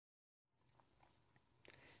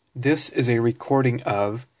This is a recording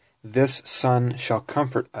of This Son Shall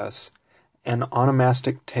Comfort Us, an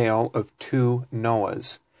onomastic tale of two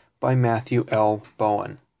Noahs, by Matthew L.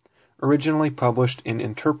 Bowen. Originally published in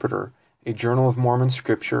Interpreter, a Journal of Mormon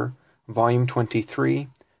Scripture, Volume 23,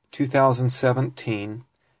 2017,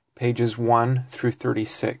 pages 1 through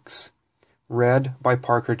 36. Read by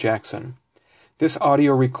Parker Jackson. This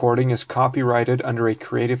audio recording is copyrighted under a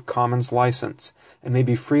Creative Commons license and may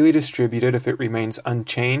be freely distributed if it remains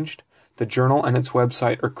unchanged. The journal and its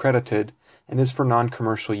website are credited and is for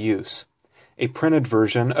non-commercial use. A printed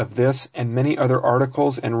version of this and many other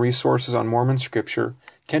articles and resources on Mormon Scripture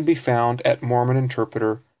can be found at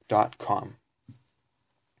mormoninterpreter.com.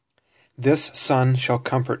 This Son Shall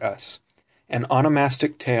Comfort Us, an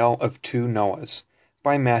onomastic tale of two Noahs,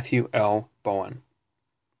 by Matthew L. Bowen.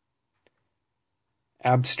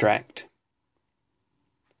 Abstract.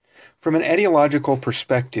 From an etiological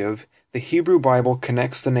perspective, the Hebrew Bible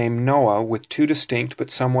connects the name Noah with two distinct but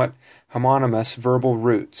somewhat homonymous verbal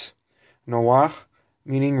roots, Noach,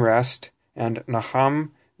 meaning rest, and Naham,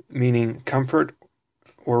 meaning comfort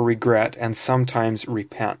or regret, and sometimes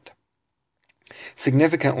repent.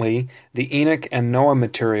 Significantly, the Enoch and Noah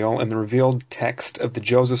material in the revealed text of the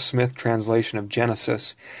Joseph Smith translation of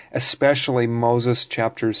Genesis, especially Moses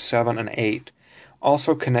chapters 7 and 8,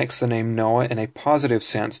 also connects the name Noah in a positive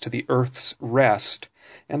sense to the earth's rest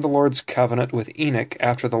and the Lord's covenant with Enoch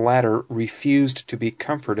after the latter refused to be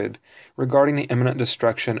comforted regarding the imminent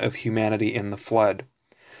destruction of humanity in the flood.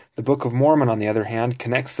 The Book of Mormon, on the other hand,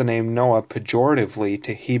 connects the name Noah pejoratively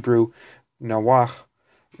to Hebrew Nawach,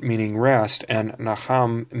 meaning rest, and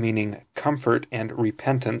Naham, meaning comfort and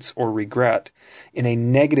repentance or regret, in a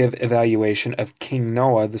negative evaluation of King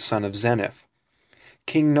Noah, the son of Zeniff.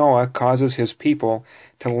 King Noah causes his people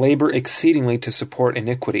to labor exceedingly to support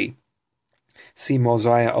iniquity. See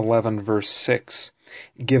Mosiah 11, verse 6.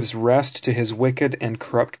 Gives rest to his wicked and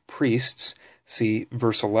corrupt priests. See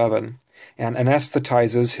verse 11. And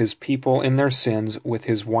anesthetizes his people in their sins with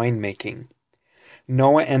his winemaking.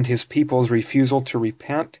 Noah and his people's refusal to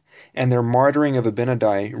repent and their martyring of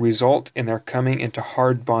Abinadi result in their coming into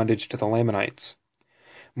hard bondage to the Lamanites.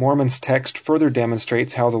 Mormon's text further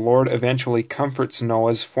demonstrates how the Lord eventually comforts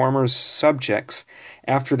Noah's former subjects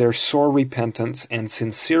after their sore repentance and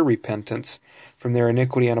sincere repentance from their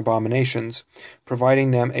iniquity and abominations,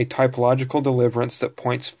 providing them a typological deliverance that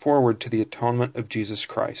points forward to the atonement of Jesus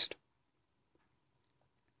Christ.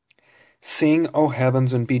 Sing, O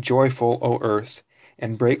heavens, and be joyful, O earth,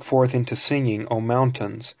 and break forth into singing, O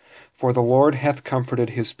mountains, for the Lord hath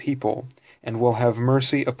comforted his people, and will have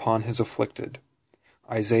mercy upon his afflicted.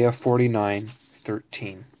 Isaiah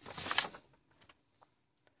 49:13.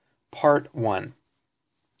 Part 1.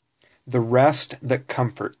 The Rest That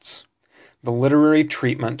Comforts. The literary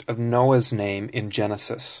treatment of Noah's name in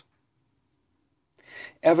Genesis.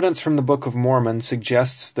 Evidence from the Book of Mormon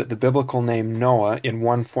suggests that the biblical name Noah, in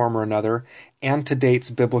one form or another, antedates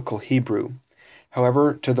biblical Hebrew.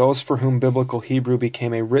 However, to those for whom biblical Hebrew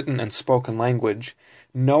became a written and spoken language,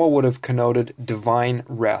 Noah would have connoted divine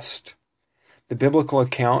rest. The biblical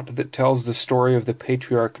account that tells the story of the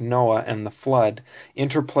patriarch Noah and the flood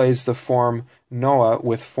interplays the form Noah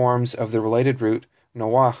with forms of the related root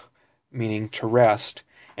Noach, meaning to rest,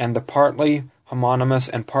 and the partly homonymous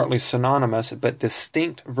and partly synonymous but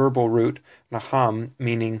distinct verbal root Naham,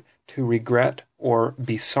 meaning to regret or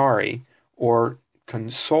be sorry, or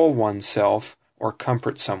console oneself or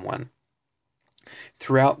comfort someone,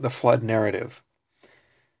 throughout the flood narrative.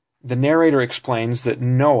 The narrator explains that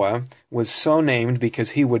Noah was so named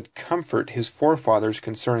because he would comfort his forefathers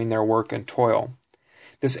concerning their work and toil.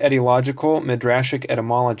 This etiological, midrashic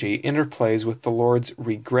etymology interplays with the Lord's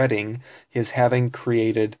regretting his having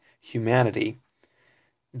created humanity.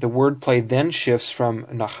 The wordplay then shifts from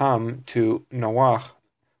Naham to Noach,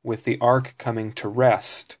 with the ark coming to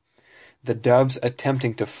rest, the doves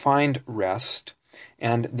attempting to find rest,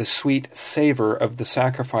 and the sweet savor of the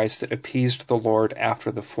sacrifice that appeased the Lord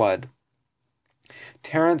after the flood.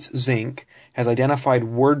 Terence Zink has identified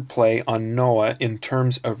wordplay on Noah in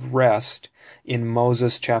terms of rest in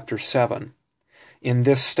Moses chapter 7. In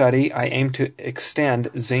this study, I aim to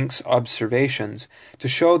extend Zink's observations to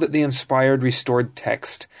show that the inspired restored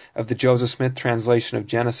text of the Joseph Smith translation of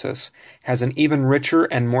Genesis has an even richer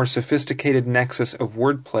and more sophisticated nexus of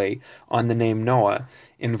wordplay on the name Noah,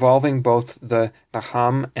 involving both the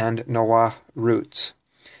Naham and Noah roots,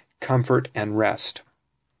 comfort and rest.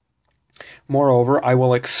 Moreover, I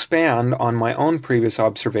will expand on my own previous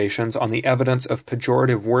observations on the evidence of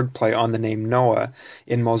pejorative wordplay on the name Noah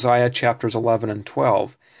in Mosiah chapters 11 and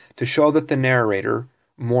 12, to show that the narrator,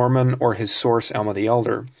 Mormon or his source Alma the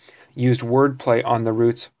Elder, used wordplay on the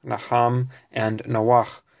roots Naham and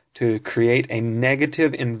Nawach to create a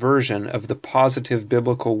negative inversion of the positive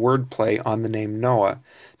biblical wordplay on the name Noah,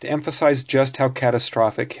 to emphasize just how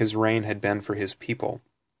catastrophic his reign had been for his people.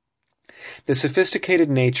 The sophisticated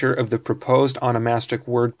nature of the proposed onomastic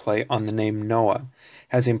wordplay on the name Noah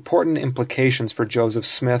has important implications for Joseph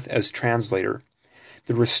Smith as translator.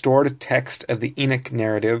 The restored text of the Enoch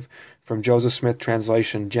narrative from Joseph Smith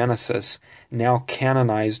translation Genesis, now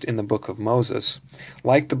canonized in the Book of Moses,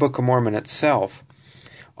 like the Book of Mormon itself,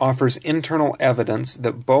 offers internal evidence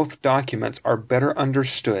that both documents are better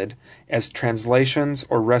understood as translations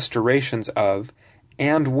or restorations of,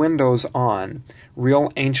 and windows on,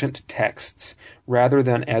 real ancient texts, rather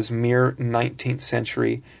than as mere 19th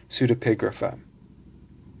century pseudepigrapha.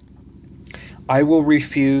 I will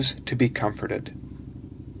refuse to be comforted.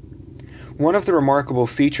 One of the remarkable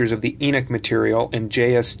features of the Enoch material in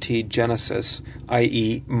JST Genesis,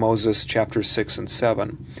 i.e. Moses chapters 6 and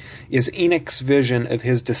 7, is Enoch's vision of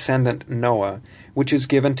his descendant Noah, which is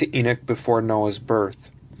given to Enoch before Noah's birth.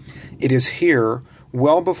 It is here,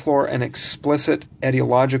 well before an explicit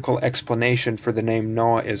etiological explanation for the name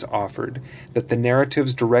Noah is offered, that the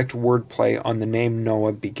narrative's direct wordplay on the name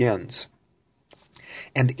Noah begins.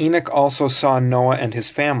 And Enoch also saw Noah and his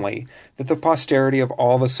family, that the posterity of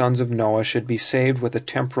all the sons of Noah should be saved with a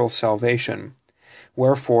temporal salvation.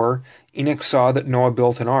 Wherefore Enoch saw that Noah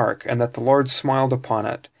built an ark, and that the Lord smiled upon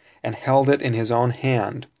it, and held it in his own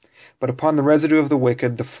hand. But upon the residue of the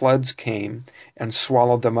wicked the floods came, and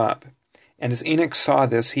swallowed them up. And as Enoch saw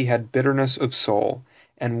this, he had bitterness of soul,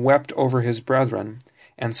 and wept over his brethren,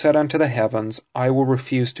 and said unto the heavens, I will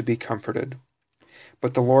refuse to be comforted.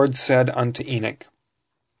 But the Lord said unto Enoch,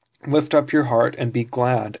 Lift up your heart, and be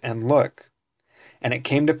glad, and look. And it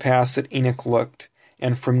came to pass that Enoch looked,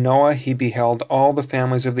 and from Noah he beheld all the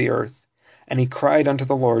families of the earth. And he cried unto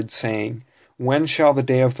the Lord, saying, When shall the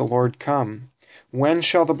day of the Lord come? When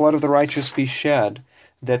shall the blood of the righteous be shed,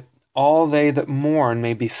 that all they that mourn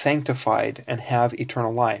may be sanctified, and have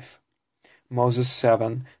eternal life? Moses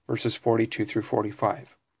 7, verses 42 through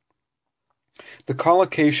 45. The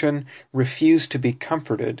collocation, refuse to be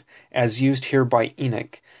comforted, as used here by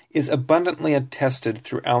Enoch, is abundantly attested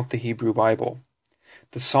throughout the Hebrew Bible.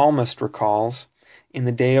 The psalmist recalls, In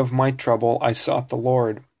the day of my trouble I sought the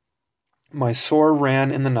Lord. My sore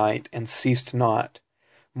ran in the night, and ceased not.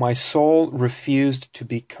 My soul refused to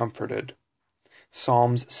be comforted.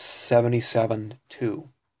 Psalms 77:2.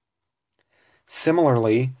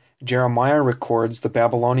 Similarly, Jeremiah records the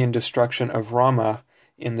Babylonian destruction of Ramah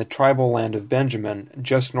in the tribal land of Benjamin,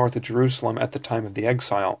 just north of Jerusalem at the time of the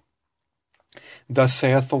exile. Thus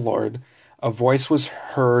saith the Lord, A voice was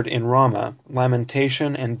heard in Ramah,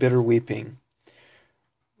 lamentation and bitter weeping.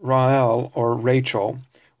 Rael, or Rachel,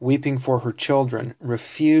 weeping for her children,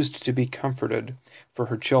 refused to be comforted for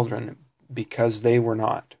her children, because they were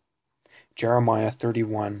not. Jeremiah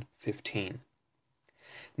 31:15.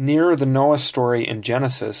 Near the Noah story in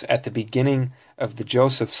Genesis, at the beginning of the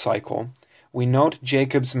Joseph cycle, we note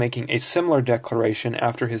Jacob's making a similar declaration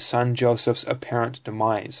after his son Joseph's apparent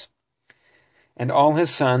demise. And all his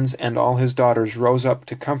sons and all his daughters rose up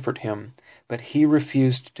to comfort him, but he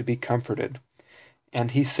refused to be comforted.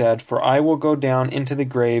 And he said, For I will go down into the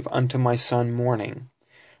grave unto my son mourning.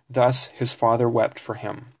 Thus his father wept for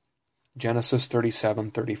him. Genesis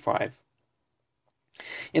 37:35.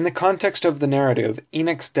 In the context of the narrative,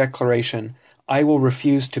 Enoch's declaration, I will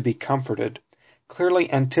refuse to be comforted,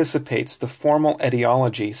 clearly anticipates the formal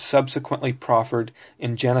etiology subsequently proffered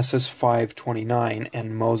in Genesis 5:29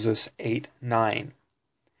 and Moses 8:9.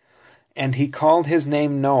 And he called his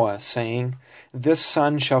name Noah, saying, This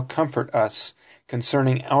son shall comfort us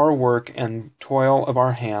concerning our work and toil of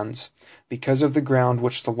our hands, because of the ground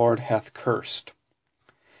which the Lord hath cursed.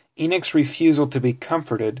 Enoch's refusal to be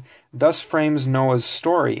comforted thus frames Noah's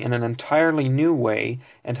story in an entirely new way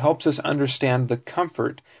and helps us understand the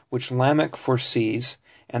comfort which Lamech foresees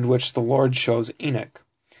and which the Lord shows Enoch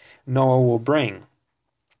Noah will bring.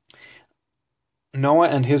 Noah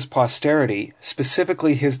and his posterity,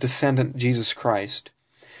 specifically his descendant Jesus Christ,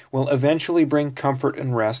 will eventually bring comfort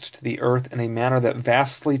and rest to the earth in a manner that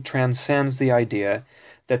vastly transcends the idea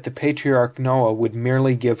that the patriarch Noah would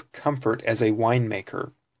merely give comfort as a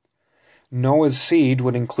winemaker. Noah's seed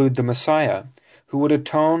would include the Messiah, who would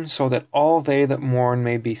atone so that all they that mourn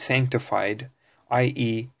may be sanctified,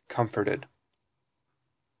 i.e., comforted.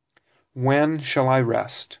 When shall I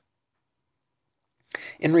rest?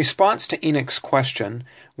 In response to Enoch's question,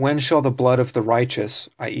 when shall the blood of the righteous,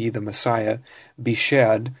 i.e., the Messiah, be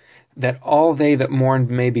shed, that all they that mourn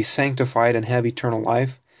may be sanctified and have eternal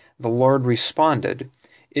life, the Lord responded,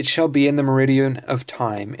 It shall be in the meridian of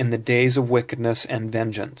time, in the days of wickedness and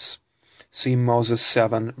vengeance. See Moses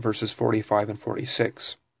 7, verses 45 and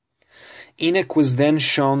 46. Enoch was then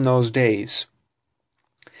shown those days.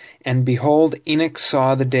 And behold, Enoch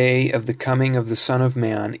saw the day of the coming of the Son of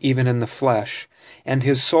Man, even in the flesh, and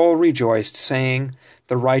his soul rejoiced, saying,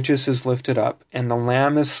 The righteous is lifted up, and the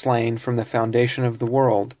Lamb is slain from the foundation of the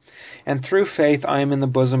world. And through faith I am in the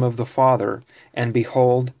bosom of the Father, and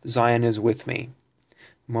behold, Zion is with me.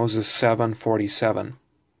 Moses 7:47.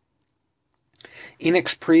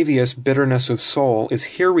 Enoch's previous bitterness of soul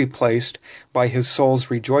is here replaced by his soul's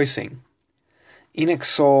rejoicing. Enoch's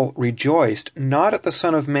soul rejoiced not at the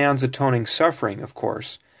Son of Man's atoning suffering, of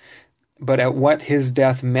course, but at what his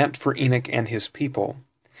death meant for Enoch and his people.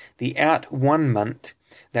 The at-one-ment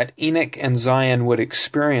that Enoch and Zion would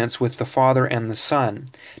experience with the Father and the Son,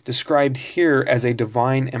 described here as a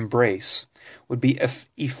divine embrace, would be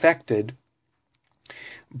effected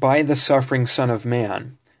by the suffering Son of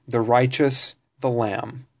Man, the righteous, the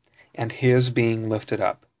Lamb, and his being lifted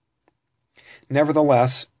up.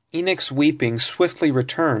 Nevertheless, Enoch's weeping swiftly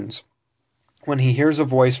returns when he hears a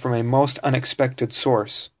voice from a most unexpected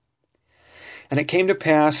source. And it came to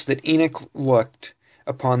pass that Enoch looked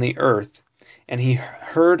upon the earth, and he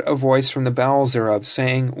heard a voice from the bowels thereof,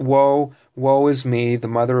 saying, Woe, woe is me, the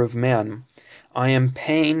mother of men! I am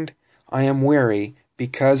pained, I am weary,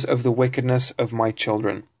 because of the wickedness of my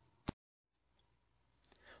children.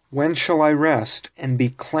 When shall I rest, and be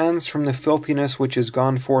cleansed from the filthiness which is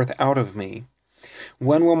gone forth out of me?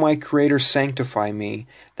 When will my Creator sanctify me,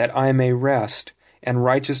 that I may rest, and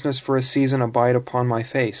righteousness for a season abide upon my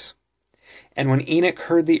face? And when Enoch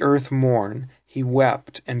heard the earth mourn, he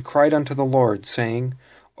wept, and cried unto the Lord, saying,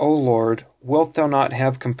 O Lord, wilt thou not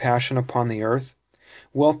have compassion upon the earth?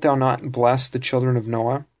 Wilt thou not bless the children of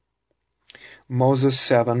Noah? Moses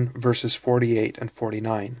 7, verses 48 and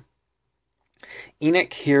 49.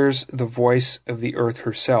 Enoch hears the voice of the earth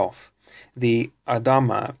herself, the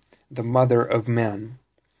Adamah, the mother of men.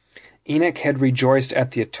 Enoch had rejoiced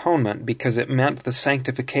at the atonement because it meant the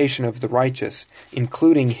sanctification of the righteous,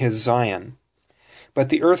 including his Zion. But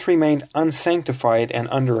the earth remained unsanctified and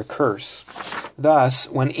under a curse. Thus,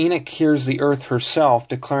 when Enoch hears the earth herself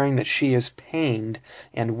declaring that she is pained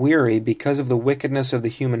and weary because of the wickedness of the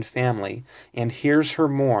human family, and hears her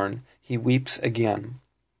mourn, he weeps again.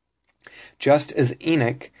 Just as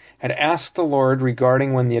Enoch had asked the Lord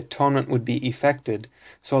regarding when the atonement would be effected,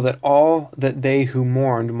 so that all that they who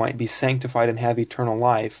mourned might be sanctified and have eternal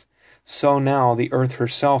life, so now the earth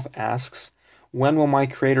herself asks, When will my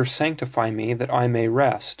Creator sanctify me that I may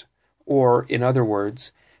rest? Or, in other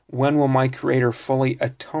words, when will my Creator fully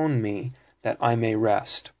atone me that I may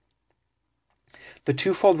rest? The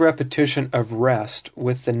twofold repetition of rest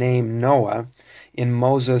with the name Noah in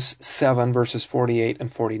Moses 7 verses 48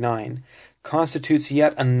 and 49 constitutes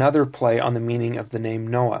yet another play on the meaning of the name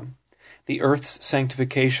Noah. The earth's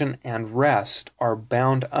sanctification and rest are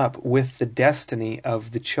bound up with the destiny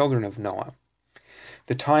of the children of Noah.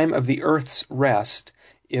 The time of the earth's rest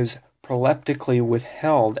is proleptically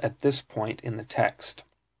withheld at this point in the text.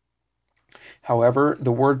 However,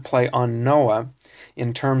 the wordplay on Noah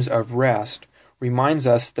in terms of rest reminds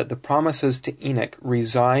us that the promises to Enoch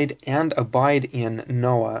reside and abide in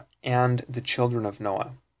Noah and the children of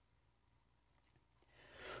Noah.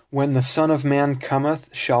 When the Son of Man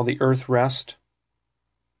cometh, shall the earth rest?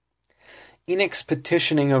 Enoch's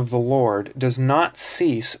petitioning of the Lord does not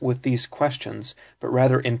cease with these questions, but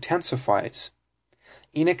rather intensifies.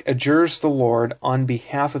 Enoch adjures the Lord on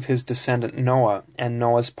behalf of his descendant Noah and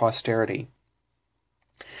Noah's posterity.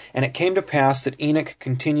 And it came to pass that Enoch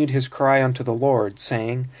continued his cry unto the Lord,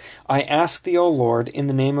 saying, I ask thee, O Lord, in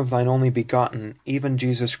the name of thine only begotten, even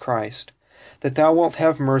Jesus Christ, that thou wilt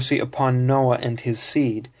have mercy upon Noah and his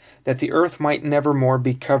seed, that the earth might never more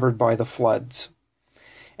be covered by the floods.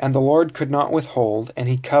 And the Lord could not withhold, and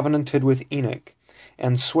he covenanted with Enoch,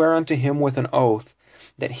 and sware unto him with an oath,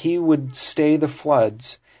 that he would stay the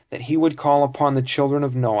floods, that he would call upon the children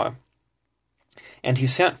of Noah. And he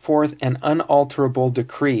sent forth an unalterable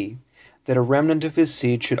decree, that a remnant of his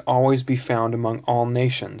seed should always be found among all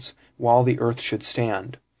nations, while the earth should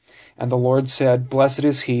stand. And the Lord said, Blessed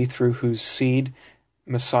is he through whose seed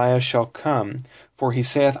Messiah shall come, for he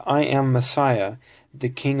saith, I am Messiah, the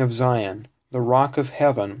King of Zion, the rock of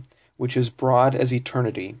heaven, which is broad as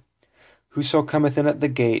eternity. Whoso cometh in at the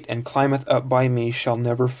gate, and climbeth up by me, shall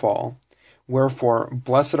never fall. Wherefore,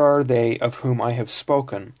 blessed are they of whom I have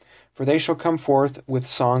spoken, for they shall come forth with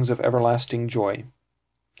songs of everlasting joy.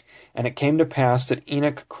 And it came to pass that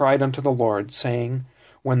Enoch cried unto the Lord, saying,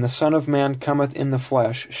 When the Son of Man cometh in the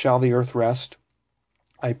flesh, shall the earth rest?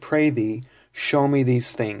 I pray thee, show me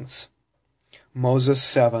these things. Moses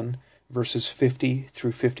 7, verses 50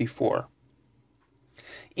 through 54.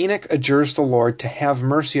 Enoch adjures the Lord to have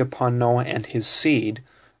mercy upon Noah and his seed,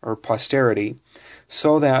 or posterity,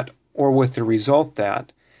 so that, or with the result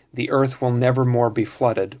that, the earth will never more be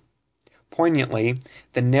flooded. Poignantly,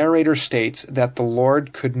 the narrator states that the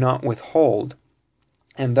Lord could not withhold,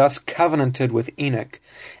 and thus covenanted with Enoch,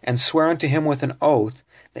 and sware unto him with an oath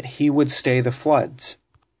that he would stay the floods.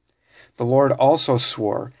 The Lord also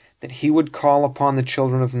swore that he would call upon the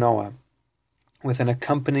children of Noah, with an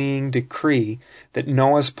accompanying decree that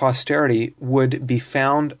Noah's posterity would be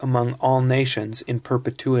found among all nations in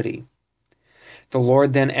perpetuity. The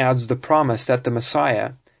Lord then adds the promise that the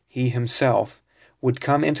Messiah, he himself, would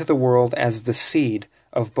come into the world as the seed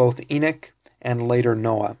of both Enoch and later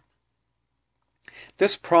Noah.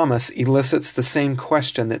 This promise elicits the same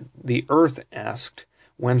question that the earth asked,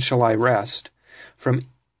 "When shall I rest?" from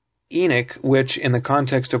Enoch, which, in the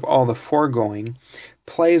context of all the foregoing,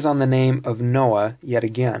 plays on the name of Noah yet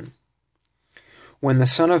again. When the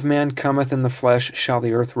Son of Man cometh in the flesh, shall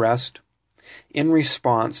the earth rest? In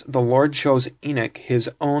response, the Lord shows Enoch his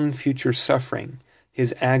own future suffering,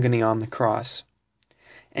 his agony on the cross.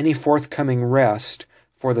 Any forthcoming rest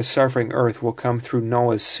for the suffering earth will come through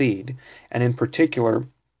Noah's seed, and in particular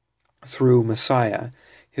through Messiah,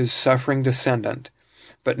 his suffering descendant,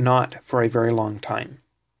 but not for a very long time.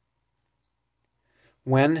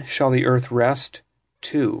 When shall the earth rest?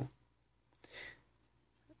 2.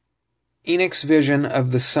 Enoch's vision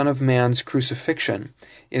of the Son of Man's crucifixion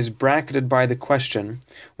is bracketed by the question,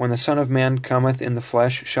 "When the Son of Man cometh in the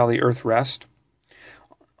flesh, shall the earth rest?"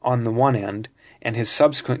 on the one end, and his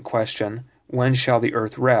subsequent question, "When shall the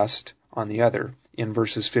earth rest?" on the other, in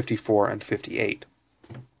verses 54 and 58.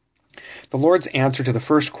 The Lord's answer to the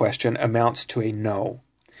first question amounts to a no.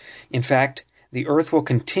 In fact, the earth will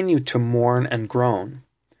continue to mourn and groan.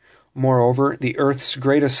 Moreover, the earth's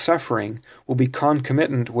greatest suffering will be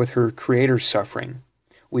concomitant with her Creator's suffering.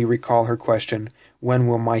 We recall her question, "When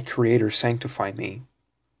will my Creator sanctify me?"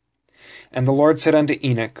 And the Lord said unto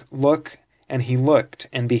Enoch, Look, and he looked,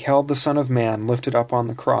 and beheld the Son of Man lifted up on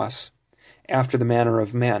the cross, after the manner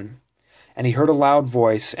of men. And he heard a loud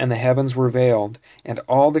voice, and the heavens were veiled, and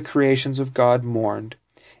all the creations of God mourned,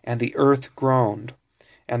 and the earth groaned,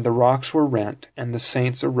 and the rocks were rent, and the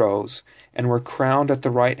saints arose, and were crowned at the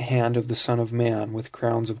right hand of the Son of Man with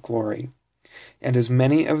crowns of glory. And as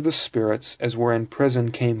many of the spirits as were in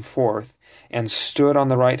prison came forth, and stood on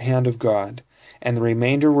the right hand of God, and the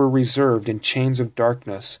remainder were reserved in chains of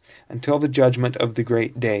darkness, until the judgment of the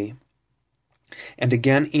great day. And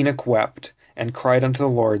again Enoch wept, and cried unto the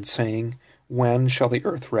Lord, saying, When shall the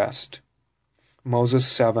earth rest? Moses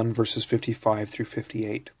 7, verses 55 through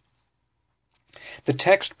 58. The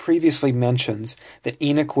text previously mentions that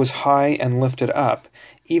Enoch was high and lifted up,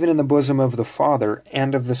 even in the bosom of the Father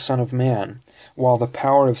and of the Son of Man, while the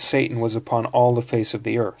power of Satan was upon all the face of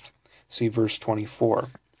the earth. See verse 24.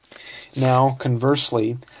 Now,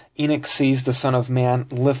 conversely, Enoch sees the Son of Man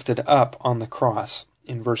lifted up on the cross,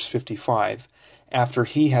 in verse 55, after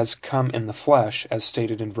he has come in the flesh, as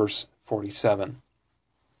stated in verse 47.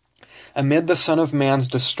 Amid the Son of Man's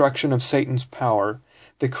destruction of Satan's power,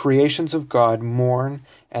 the creations of God mourn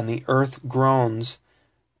and the earth groans,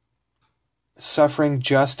 suffering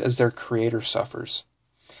just as their Creator suffers.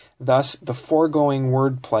 Thus, the foregoing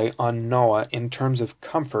wordplay on Noah in terms of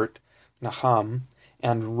comfort, naham,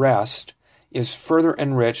 and rest is further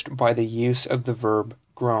enriched by the use of the verb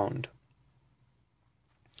groaned.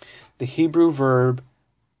 The Hebrew verb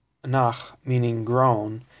nach, meaning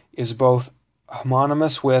groan, is both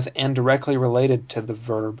homonymous with and directly related to the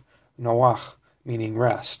verb noach, meaning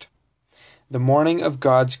rest. The mourning of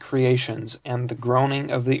God's creations and the groaning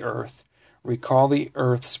of the earth recall the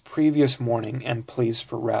earth's previous mourning and pleas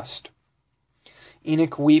for rest.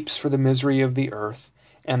 Enoch weeps for the misery of the earth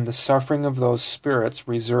and the suffering of those spirits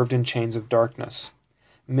reserved in chains of darkness,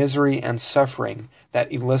 misery and suffering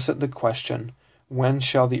that elicit the question, When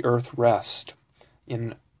shall the earth rest?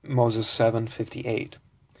 In Moses 7:58.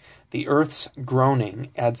 The earth's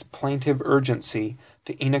groaning adds plaintive urgency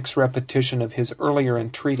to Enoch's repetition of his earlier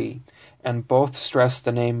entreaty, and both stress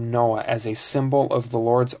the name Noah as a symbol of the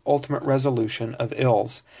Lord's ultimate resolution of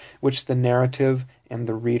ills, which the narrative and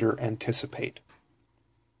the reader anticipate.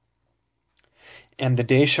 And the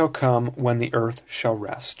day shall come when the earth shall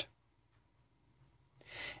rest.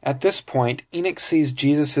 At this point, Enoch sees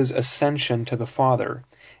Jesus' ascension to the Father,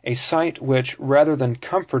 a sight which, rather than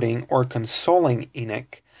comforting or consoling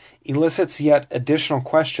Enoch, elicits yet additional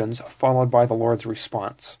questions, followed by the Lord's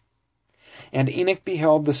response. And Enoch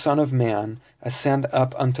beheld the Son of Man ascend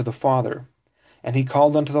up unto the Father, And he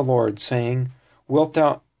called unto the Lord, saying, Wilt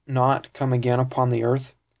thou not come again upon the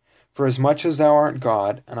earth? For as much as thou art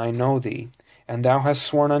God, and I know thee, and thou hast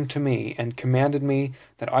sworn unto me, and commanded me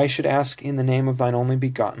that I should ask in the name of thine only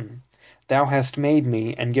begotten, thou hast made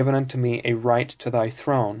me, and given unto me a right to thy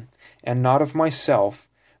throne, and not of myself,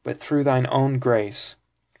 but through thine own grace.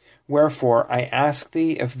 Wherefore I ask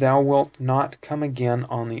thee if thou wilt not come again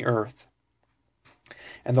on the earth.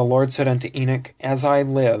 And the Lord said unto Enoch, As I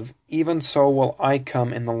live, even so will I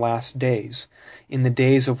come in the last days, in the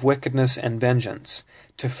days of wickedness and vengeance,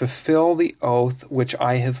 to fulfill the oath which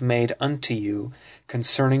I have made unto you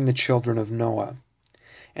concerning the children of Noah.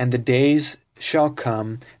 And the days shall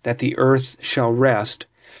come that the earth shall rest,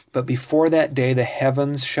 but before that day the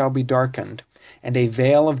heavens shall be darkened, and a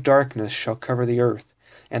veil of darkness shall cover the earth,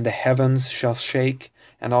 and the heavens shall shake,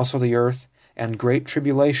 and also the earth, and great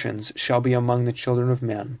tribulations shall be among the children of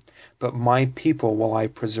men, but my people will I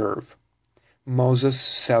preserve. Moses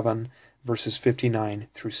 7, verses 59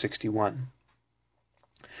 through 61.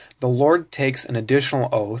 The Lord takes an additional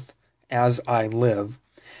oath, as I live,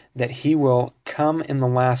 that he will come in the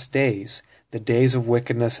last days, the days of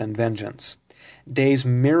wickedness and vengeance, days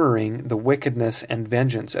mirroring the wickedness and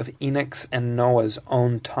vengeance of Enoch's and Noah's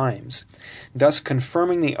own times, thus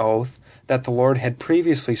confirming the oath that the Lord had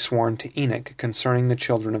previously sworn to Enoch concerning the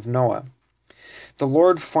children of Noah. The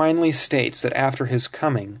Lord finally states that after his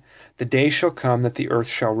coming, the day shall come that the earth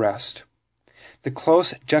shall rest. The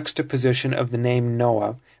close juxtaposition of the name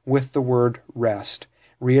Noah with the word rest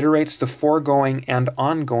reiterates the foregoing and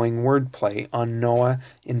ongoing wordplay on Noah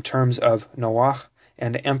in terms of Noach,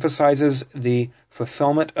 and emphasizes the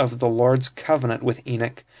fulfillment of the Lord's covenant with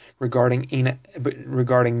Enoch regarding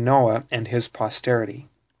Noah and his posterity.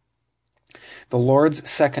 The Lord's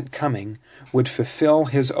second coming would fulfill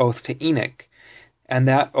his oath to Enoch, and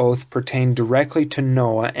that oath pertained directly to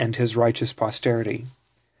Noah and his righteous posterity.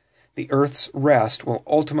 The earth's rest will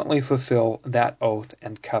ultimately fulfill that oath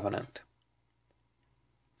and covenant.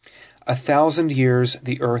 1,000 years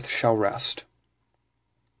the earth shall rest.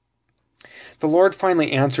 The Lord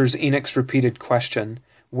finally answers Enoch's repeated question,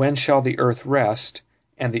 When shall the earth rest?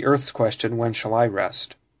 And the earth's question, When shall I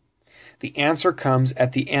rest? The answer comes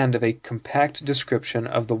at the end of a compact description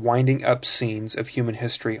of the winding up scenes of human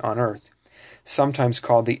history on earth, sometimes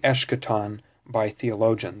called the eschaton by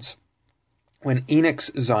theologians. When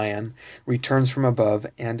Enoch's Zion returns from above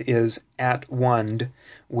and is at one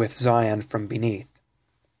with Zion from beneath.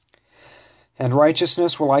 And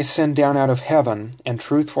righteousness will I send down out of heaven, and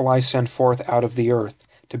truth will I send forth out of the earth,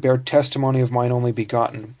 to bear testimony of mine only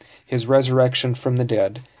begotten, his resurrection from the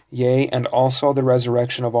dead, yea, and also the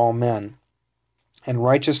resurrection of all men. And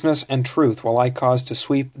righteousness and truth will I cause to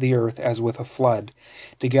sweep the earth as with a flood,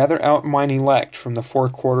 to gather out mine elect from the four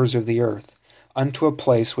quarters of the earth, unto a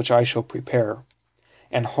place which I shall prepare,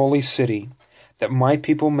 an holy city, that my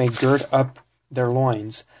people may gird up their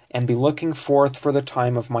loins, and be looking forth for the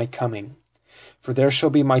time of my coming. For there shall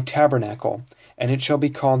be my tabernacle, and it shall be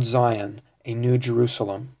called Zion, a new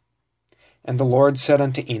Jerusalem. And the Lord said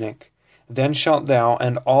unto Enoch, Then shalt thou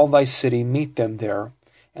and all thy city meet them there,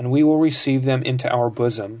 and we will receive them into our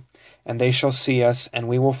bosom, and they shall see us, and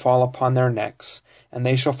we will fall upon their necks, and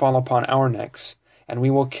they shall fall upon our necks, and we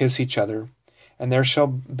will kiss each other. And there shall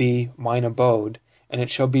be mine abode, and it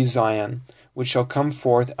shall be Zion, which shall come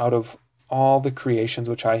forth out of all the creations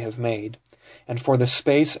which I have made. And for the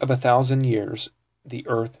space of 1,000 years the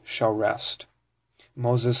earth shall rest.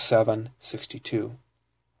 Moses 7:62.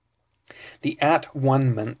 The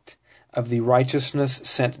at-one-ment of the righteousness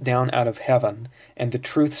sent down out of heaven, and the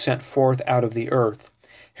truth sent forth out of the earth,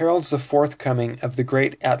 heralds the forthcoming of the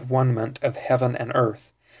great at-one-ment of heaven and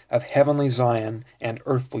earth, of heavenly Zion and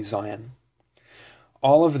earthly Zion.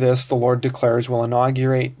 All of this, the Lord declares, will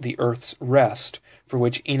inaugurate the earth's rest, for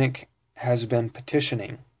which Enoch has been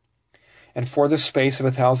petitioning. And for the space of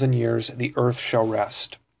 1,000 years the earth shall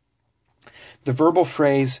rest. The verbal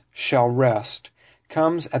phrase, shall rest,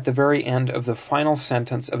 comes at the very end of the final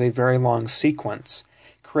sentence of a very long sequence,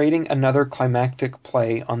 creating another climactic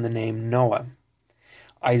play on the name Noah.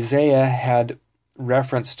 Isaiah had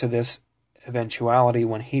reference to this eventuality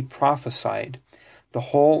when he prophesied, The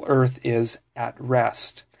whole earth is at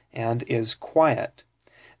rest and is quiet.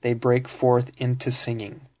 They break forth into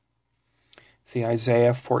singing. See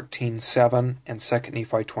Isaiah 14:7 and 2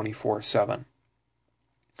 Nephi 24:7.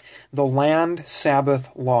 The land Sabbath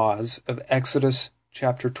laws of Exodus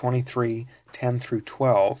chapter 23, 10 through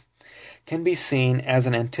 12, can be seen as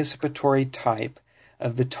an anticipatory type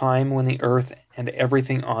of the time when the earth and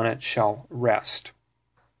everything on it shall rest.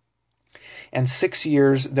 And 6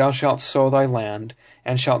 years thou shalt sow thy land,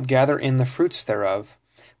 and shalt gather in the fruits thereof,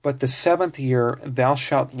 But the 7th year thou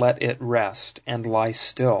shalt let it rest, and lie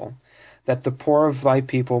still, that the poor of thy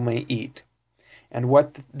people may eat, and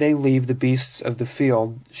what they leave the beasts of the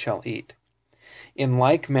field shall eat. In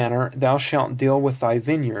like manner thou shalt deal with thy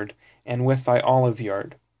vineyard, and with thy olive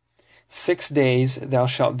yard. 6 days thou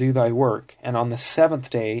shalt do thy work, and on the 7th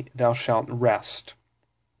day thou shalt rest,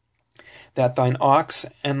 that thine ox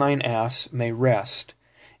and thine ass may rest,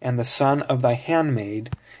 and the son of thy handmaid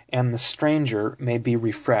and the stranger may be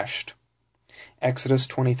refreshed. Exodus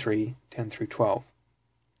 23:10-12.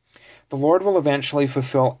 The Lord will eventually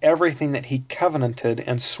fulfill everything that he covenanted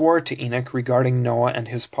and swore to Enoch regarding Noah and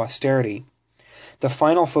his posterity. The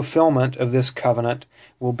final fulfillment of this covenant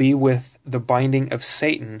will be with the binding of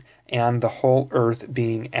Satan and the whole earth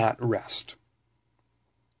being at rest.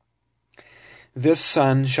 This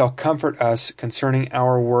Son shall comfort us concerning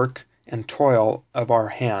our work and toil of our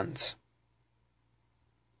hands.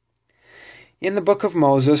 In the book of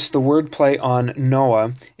Moses, the wordplay on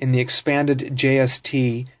Noah in the expanded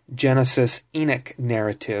JST Genesis Enoch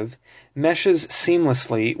narrative meshes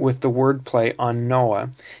seamlessly with the wordplay on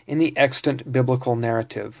Noah in the extant biblical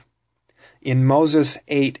narrative. In Moses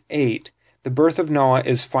 8:8, the birth of Noah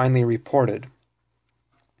is finally reported.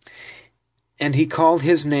 And he called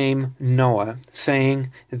his name Noah,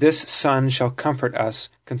 saying, This son shall comfort us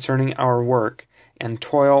concerning our work and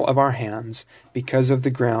toil of our hands, because of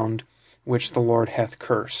the ground which the Lord hath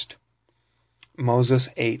cursed. Moses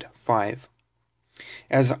 8:5.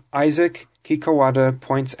 As Isaac Kikawada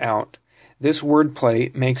points out, this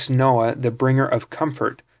wordplay makes Noah the bringer of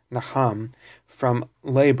comfort, Naham, from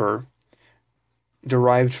labor,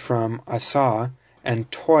 derived from Asa,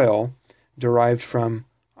 and toil, derived from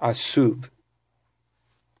Atsab.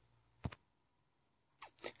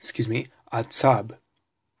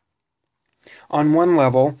 On one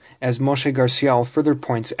level, as Moshe Garcial further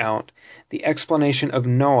points out, the explanation of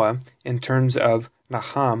Noah in terms of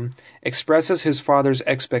Naham expresses his father's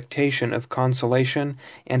expectation of consolation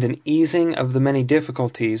and an easing of the many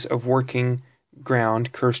difficulties of working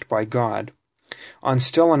ground cursed by God. On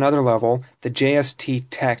still another level, the JST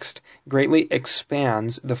text greatly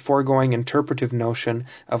expands the foregoing interpretive notion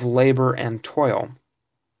of labor and toil.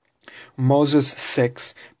 Moses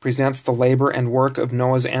 6 presents the labor and work of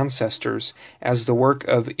Noah's ancestors as the work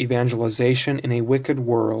of evangelization in a wicked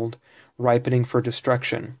world ripening for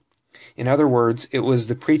destruction. In other words, it was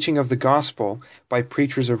the preaching of the gospel by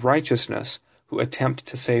preachers of righteousness who attempt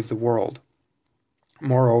to save the world.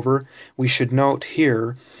 Moreover, we should note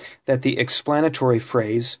here that the explanatory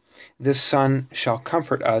phrase, "This Son shall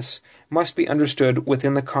comfort us," must be understood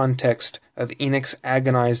within the context of Enoch's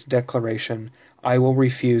agonized declaration, "I will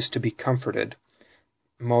refuse to be comforted."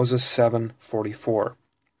 Moses 7:44.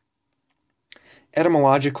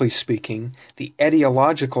 Etymologically speaking, the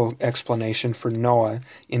etiological explanation for Noah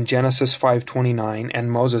in Genesis 5:29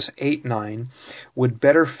 and Moses 8:9 would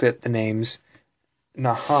better fit the names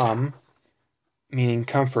Naham, meaning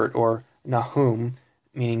comfort, or Nahum,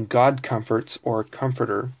 meaning God comforts or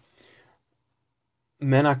comforter,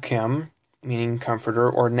 Menachem, meaning comforter,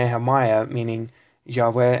 or Nehemiah, meaning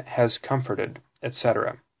Yahweh has comforted,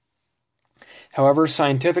 etc. However,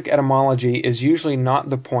 scientific etymology is usually not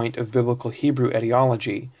the point of biblical Hebrew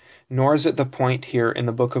etiology, nor is it the point here in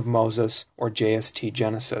the book of Moses or JST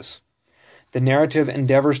Genesis. The narrative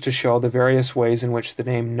endeavors to show the various ways in which the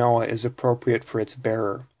name Noah is appropriate for its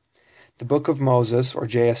bearer. The book of Moses or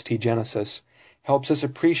JST Genesis helps us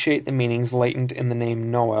appreciate the meanings latent in the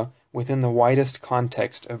name Noah within the widest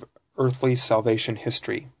context of earthly salvation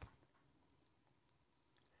history.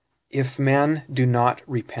 If men do not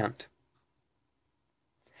repent.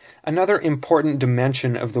 Another important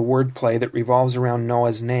dimension of the wordplay that revolves around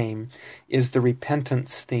Noah's name is the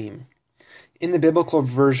repentance theme. In the biblical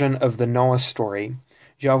version of the Noah story,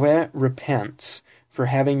 Yahweh repents for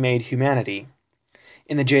having made humanity.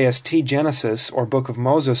 In the JST Genesis or Book of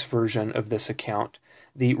Moses version of this account,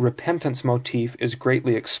 the repentance motif is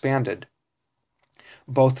greatly expanded.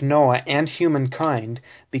 Both Noah and humankind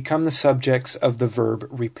become the subjects of the verb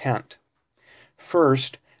repent.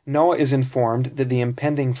 First, Noah is informed that the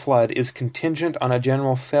impending flood is contingent on a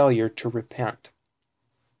general failure to repent.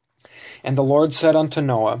 And the Lord said unto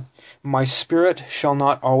Noah, My spirit shall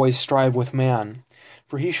not always strive with man,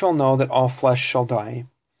 for he shall know that all flesh shall die.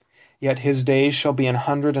 Yet his days shall be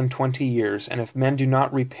 120 years, and if men do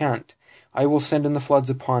not repent, I will send in the floods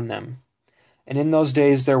upon them. And in those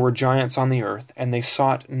days there were giants on the earth, and they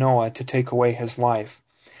sought Noah to take away his life.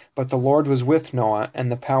 But the Lord was with Noah, and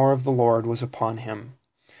the power of the Lord was upon him.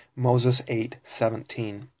 Moses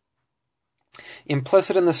 8:17.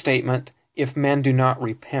 Implicit in the statement, if men do not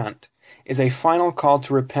repent, is a final call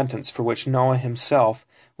to repentance for which Noah himself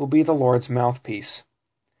will be the Lord's mouthpiece.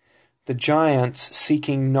 The giants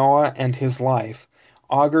seeking Noah and his life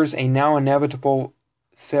augurs a now inevitable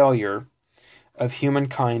failure of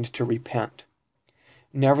humankind to repent.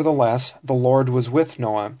 Nevertheless, the Lord was with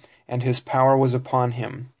Noah, and his power was upon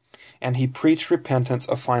him, and he preached repentance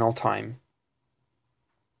a final time.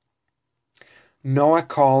 Noah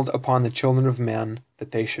called upon the children of men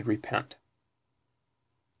that they should repent.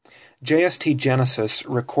 JST Genesis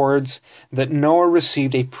records that Noah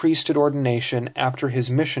received a priesthood ordination after his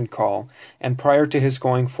mission call and prior to his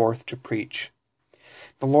going forth to preach.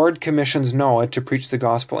 The Lord commissions Noah to preach the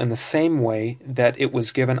gospel in the same way that it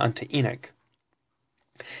was given unto Enoch.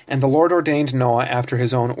 And the Lord ordained Noah after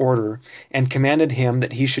his own order, and commanded him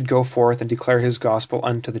that he should go forth and declare his gospel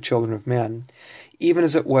unto the children of men, even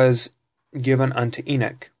as it was given unto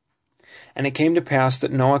Enoch. And it came to pass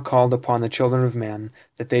that Noah called upon the children of men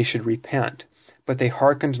that they should repent, but they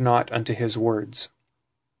hearkened not unto his words.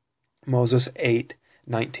 Moses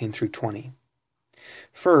 8:19-20.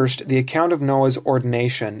 First, the account of Noah's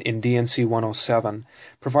ordination in D&C 107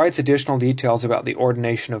 provides additional details about the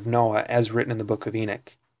ordination of Noah as written in the book of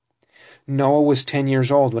Enoch. Noah was 10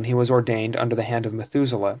 years old when he was ordained under the hand of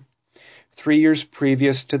Methuselah. 3 years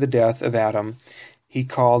previous to the death of Adam, he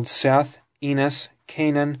called Seth, Enos,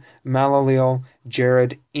 Canaan, Malaleel,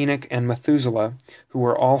 Jared, Enoch, and Methuselah, who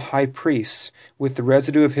were all high priests, with the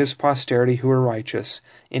residue of his posterity who were righteous,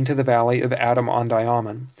 into the valley of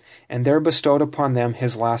Adam-on-Diamon, and there bestowed upon them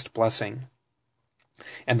his last blessing.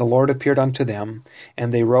 And the Lord appeared unto them,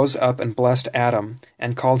 and they rose up and blessed Adam,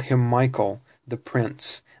 and called him Michael, the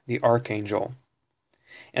prince, the archangel.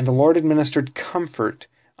 And the Lord administered comfort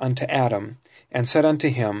unto Adam, and said unto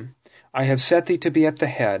him, I have set thee to be at the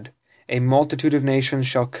head, a multitude of nations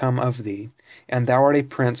shall come of thee, and thou art a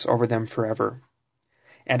prince over them forever.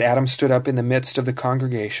 And Adam stood up in the midst of the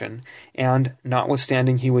congregation, and,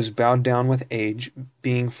 notwithstanding he was bowed down with age,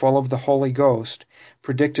 being full of the Holy Ghost,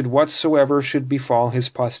 predicted whatsoever should befall his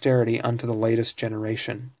posterity unto the latest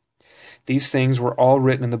generation. These things were all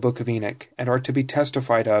written in the book of Enoch, and are to be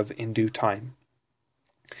testified of in due time.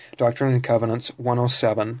 Doctrine and Covenants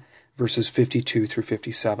 107, verses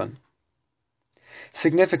 52-57.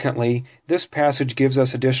 Significantly, this passage gives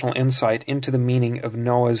us additional insight into the meaning of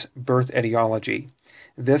Noah's birth etiology.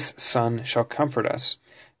 This son shall comfort us.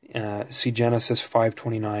 See Genesis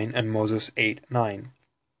 5:29 and Moses 8:9.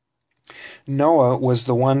 Noah was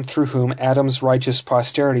the one through whom Adam's righteous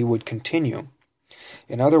posterity would continue.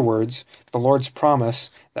 In other words, the Lord's promise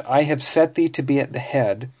that I have set thee to be at the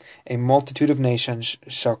head, a multitude of nations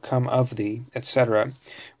shall come of thee, etc.,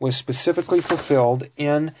 was specifically fulfilled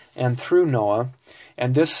in and through Noah,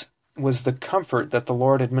 and this was the comfort that the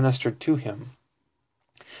Lord administered to him.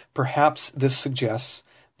 Perhaps this suggests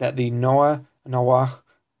that the Noah,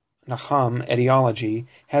 Nahum etiology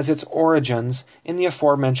has its origins in the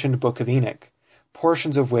aforementioned Book of Enoch,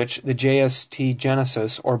 portions of which the JST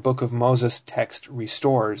Genesis or Book of Moses text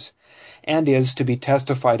restores, and is to be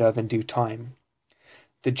testified of in due time.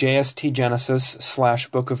 The JST Genesis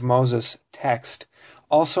 / Book of Moses text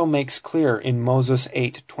also makes clear in Moses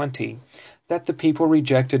 8:20 that the people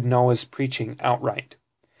rejected Noah's preaching outright,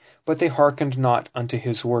 but they hearkened not unto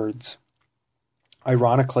his words.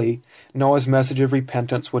 Ironically, Noah's message of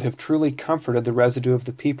repentance would have truly comforted the residue of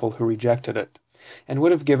the people who rejected it, and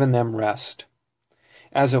would have given them rest.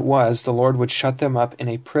 As it was, the Lord would shut them up in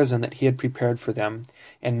a prison that he had prepared for them,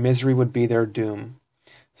 and misery would be their doom.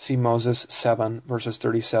 See Moses 7, verses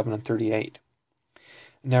 37 and 38.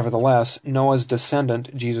 Nevertheless, Noah's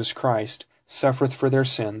descendant, Jesus Christ, suffereth for their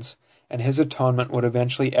sins, and his atonement would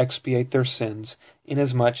eventually expiate their sins,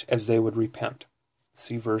 inasmuch as they would repent.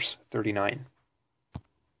 See verse 39.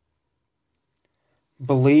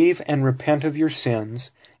 Believe and repent of your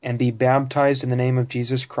sins, and be baptized in the name of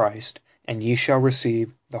Jesus Christ, and ye shall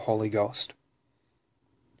receive the Holy Ghost.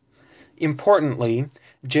 Importantly,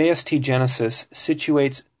 JST Genesis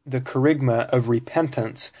situates the kerygma of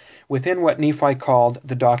repentance within what Nephi called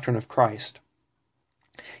the doctrine of Christ.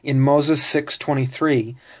 In Moses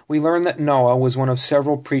 6:23, we learn that Noah was one of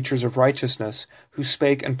several preachers of righteousness who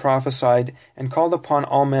spake and prophesied and called upon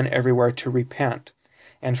all men everywhere to repent,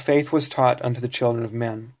 and faith was taught unto the children of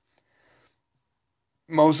men.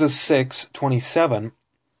 Moses 6:27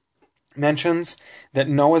 mentions that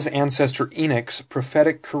Noah's ancestor Enoch's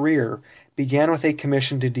prophetic career began with a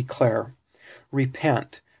commission to declare,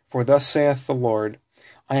 Repent, for thus saith the Lord,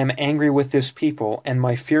 I am angry with this people, and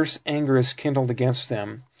my fierce anger is kindled against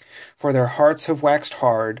them. For their hearts have waxed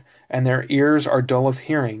hard, and their ears are dull of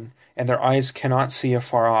hearing, and their eyes cannot see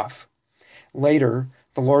afar off. Later,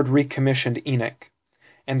 the Lord recommissioned Enoch.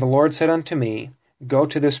 And the Lord said unto me, Go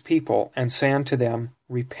to this people, and say unto them,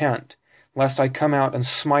 Repent, lest I come out and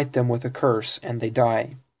smite them with a curse, and they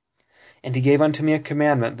die. And he gave unto me a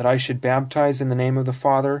commandment, that I should baptize in the name of the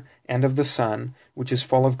Father, and of the Son, which is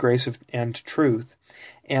full of grace and truth,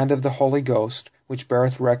 and of the Holy Ghost, which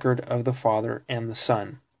beareth record of the Father and the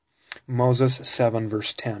Son. Moses 7,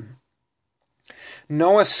 verse 10.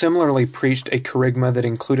 Noah similarly preached a kerygma that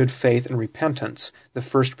included faith and repentance, the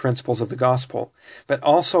first principles of the gospel, but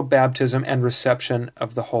also baptism and reception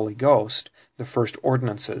of the Holy Ghost, the first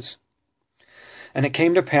ordinances. And it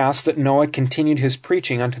came to pass that Noah continued his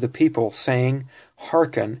preaching unto the people, saying,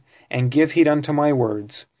 Hearken, and give heed unto my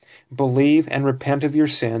words. Believe and repent of your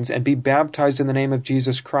sins, and be baptized in the name of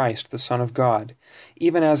Jesus Christ, the Son of God,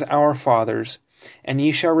 even as our fathers, and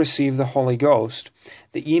ye shall receive the Holy Ghost,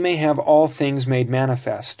 that ye may have all things made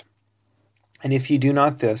manifest. And if ye do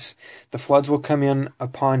not this, the floods will come in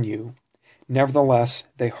upon you. Nevertheless,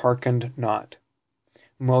 they hearkened not.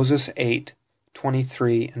 Moses 8,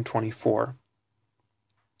 23 and 24.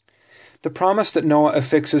 The promise that Noah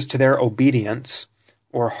affixes to their obedience,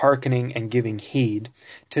 or hearkening and giving heed,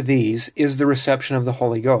 to these is the reception of the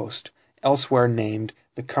Holy Ghost, elsewhere named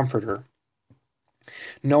the Comforter.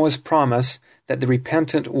 Noah's promise that the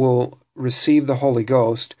repentant will receive the Holy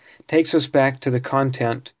Ghost takes us back to the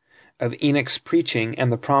content of Enoch's preaching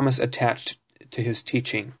and the promise attached to his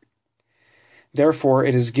teaching. Therefore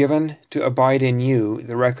it is given to abide in you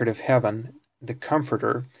the record of heaven, the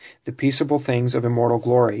Comforter, the peaceable things of immortal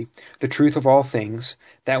glory, the truth of all things,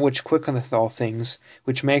 that which quickeneth all things,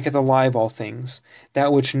 which maketh alive all things,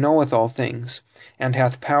 that which knoweth all things, and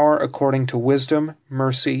hath power according to wisdom,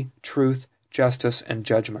 mercy, truth, justice, and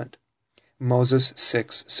judgment. Moses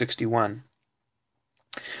 6:61.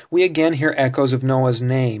 We again hear echoes of Noah's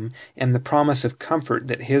name and the promise of comfort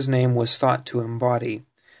that his name was thought to embody.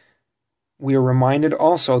 We are reminded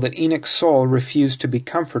also that Enoch's soul refused to be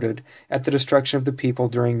comforted at the destruction of the people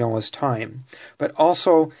during Noah's time, but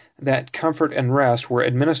also that comfort and rest were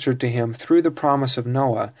administered to him through the promise of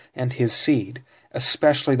Noah and his seed,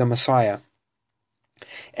 especially the Messiah.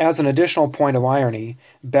 As an additional point of irony,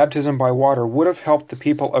 baptism by water would have helped the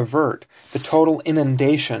people avert the total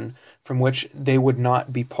inundation from which they would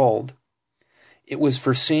not be pulled. It was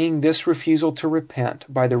foreseeing this refusal to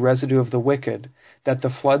repent by the residue of the wicked that the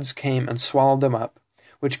floods came and swallowed them up,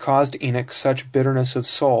 which caused Enoch such bitterness of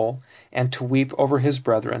soul, and to weep over his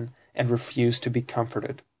brethren, and refuse to be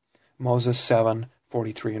comforted. Moses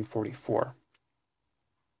 7:43 and 44.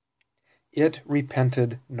 It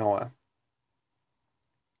repented Noah.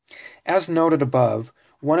 As noted above,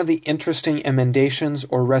 one of the interesting emendations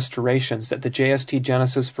or restorations that the JST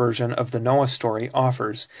Genesis version of the Noah story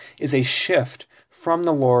offers is a shift from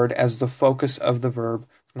the Lord as the focus of the verb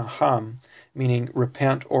naham, meaning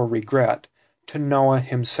repent or regret, to Noah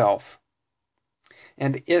himself.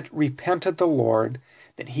 And it repented the Lord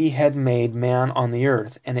that he had made man on the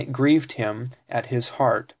earth, and it grieved him at his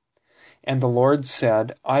heart. And the Lord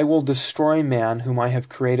said, I will destroy man whom I have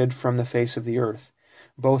created from the face of the earth,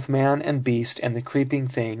 both man and beast, and the creeping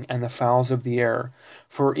thing, and the fowls of the air,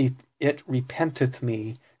 for it repenteth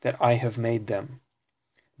me that I have made them.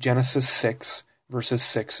 Genesis 6, verses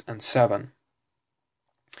 6 and 7,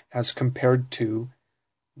 as compared to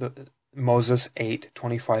Moses 8,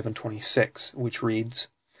 25 and 26, which reads,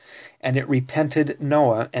 And it repented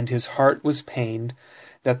Noah, and his heart was pained,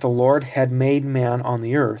 that the Lord had made man on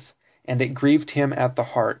the earth, and it grieved him at the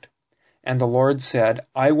heart. And the Lord said,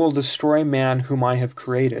 I will destroy man whom I have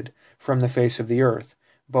created from the face of the earth,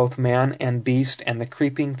 both man and beast, and the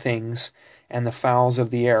creeping things, and the fowls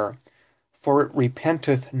of the air. For it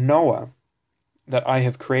repenteth Noah that I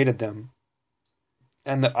have created them,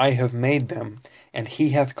 and that I have made them, and he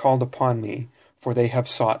hath called upon me, for they have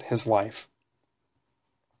sought his life.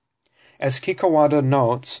 As Kikawada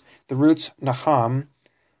notes, the roots naham,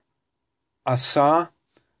 asa,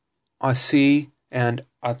 asi, and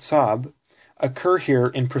atzab occur here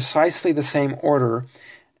in precisely the same order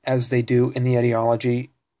as they do in the etiology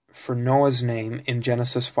for Noah's name in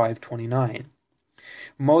Genesis 5:29.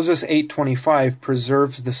 Moses 8:25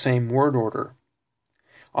 preserves the same word order.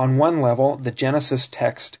 On one level, the Genesis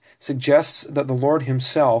text suggests that the Lord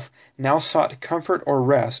himself now sought comfort or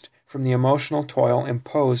rest from the emotional toil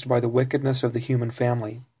imposed by the wickedness of the human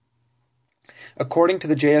family. According to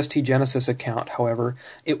the JST Genesis account, however,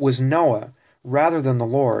 it was Noah, rather than the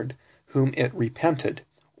Lord, whom it repented,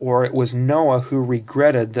 or it was Noah who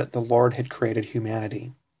regretted that the Lord had created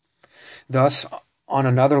humanity. Thus, on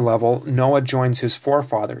another level, Noah joins his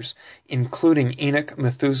forefathers, including Enoch,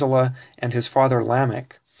 Methuselah, and his father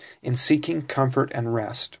Lamech, in seeking comfort and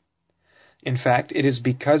rest. In fact, it is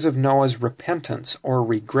because of Noah's repentance or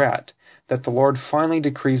regret that the Lord finally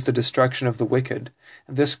decrees the destruction of the wicked,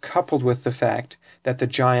 this coupled with the fact that the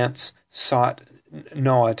giants sought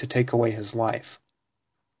Noah to take away his life.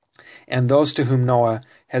 And those to whom Noah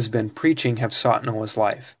has been preaching have sought Noah's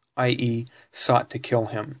life, i.e., sought to kill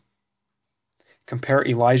him. Compare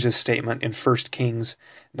Elijah's statement in 1 Kings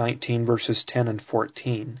 19 verses 10 and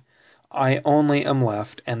 14. I only am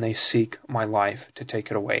left, and they seek my life to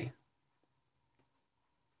take it away.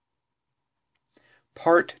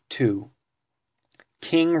 Part 2.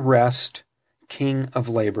 King Rest, King of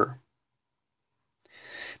Labor.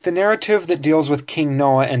 The narrative that deals with King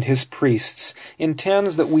Noah and his priests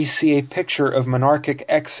intends that we see a picture of monarchic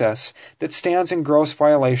excess that stands in gross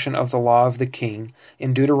violation of the law of the king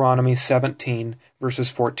in Deuteronomy 17, verses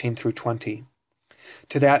 14 through 20.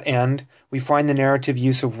 To that end, we find the narrative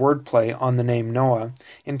use of wordplay on the name Noah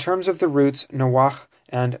in terms of the roots Noach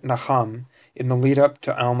and Naham in the lead-up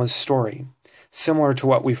to Alma's story, similar to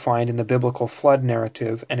what we find in the biblical flood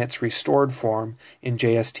narrative and its restored form in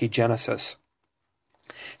JST Genesis.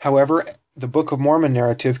 However, the Book of Mormon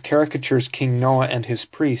narrative caricatures King Noah and his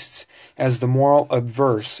priests as the moral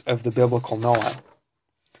obverse of the biblical Noah.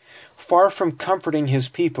 Far from comforting his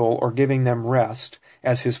people or giving them rest,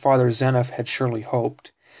 as his father Zeniff had surely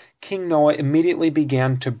hoped, King Noah immediately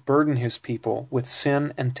began to burden his people with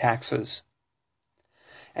sin and taxes.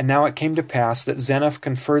 And now it came to pass that Zeniff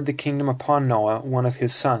conferred the kingdom upon Noah, one of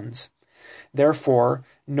his sons. Therefore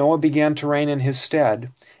Noah began to reign in his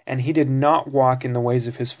stead, and he did not walk in the ways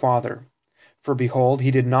of his father. For behold,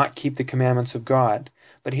 he did not keep the commandments of God,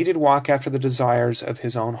 but he did walk after the desires of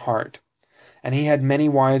his own heart. And he had many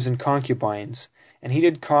wives and concubines, and he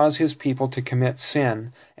did cause his people to commit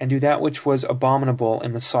sin, and do that which was abominable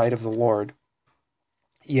in the sight of the Lord.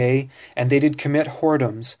 Yea, and they did commit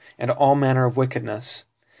whoredoms, and all manner of wickedness.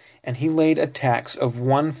 And he laid a tax of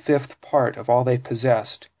 1/5 part of all they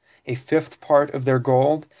possessed, a 5th part of their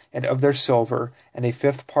gold, and of their silver, and a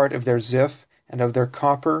 5th part of their ziph, and of their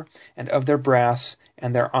copper, and of their brass,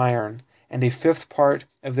 and their iron, and a 5th part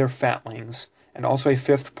of their fatlings, and also a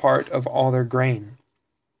 5th part of all their grain.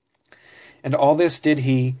 And all this did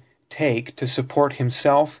he take to support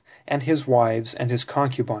himself, and his wives, and his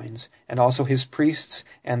concubines, and also his priests,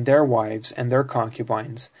 and their wives, and their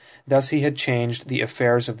concubines. Thus he had changed the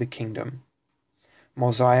affairs of the kingdom.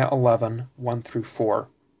 Mosiah 11, 1 through 4.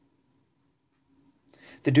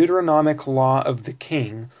 The Deuteronomic law of the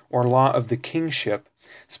king, or law of the kingship,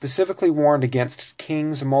 specifically warned against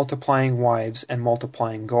kings multiplying wives and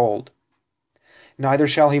multiplying gold. Neither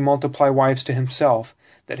shall he multiply wives to himself,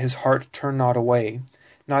 that his heart turn not away,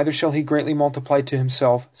 neither shall he greatly multiply to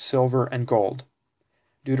himself silver and gold.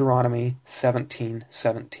 Deuteronomy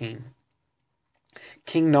 17:17.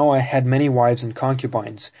 King Noah had many wives and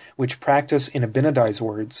concubines, which practice, in Abinadi's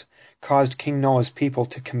words, caused King Noah's people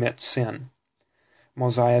to commit sin.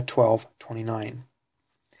 Mosiah 12:29.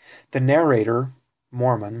 The narrator,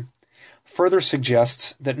 Mormon, further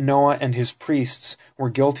suggests that Noah and his priests were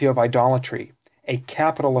guilty of idolatry, a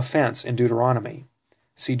capital offense in Deuteronomy.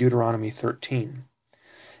 See Deuteronomy 13.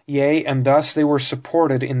 Yea, and thus they were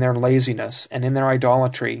supported in their laziness, and in their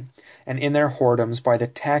idolatry, and in their whoredoms by the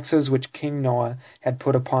taxes which King Noah had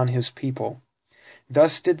put upon his people.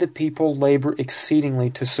 Thus did the people labor exceedingly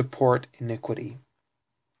to support iniquity.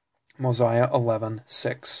 Mosiah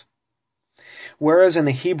 11:6. Whereas in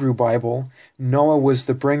the Hebrew Bible, Noah was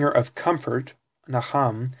the bringer of comfort,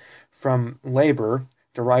 Naham, from labor,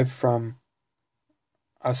 derived from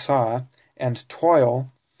Asah, and toil,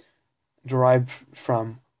 derived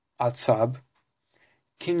from Atzab,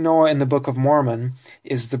 King Noah in the Book of Mormon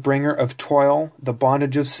is the bringer of toil, the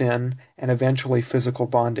bondage of sin, and eventually physical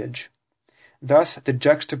bondage. Thus, the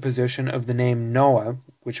juxtaposition of the name Noah,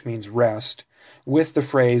 which means rest, with the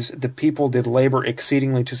phrase, the people did labor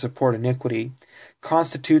exceedingly to support iniquity,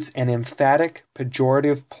 constitutes an emphatic,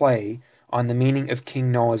 pejorative play on the meaning of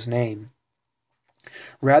King Noah's name.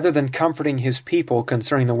 Rather than comforting his people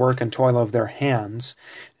concerning the work and toil of their hands,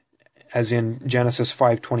 as in Genesis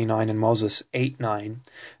 5:29 and Moses 8:9,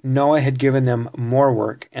 Noah had given them more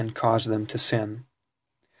work and caused them to sin.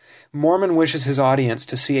 Mormon wishes his audience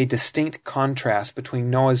to see a distinct contrast between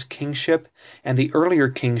Noah's kingship and the earlier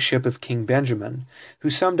kingship of King Benjamin, who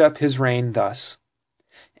summed up his reign thus: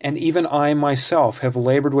 And even I myself have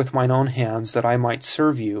labored with mine own hands that I might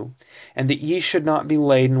serve you, and that ye should not be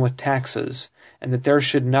laden with taxes, and that there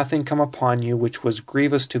should nothing come upon you which was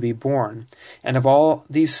grievous to be borne. And of all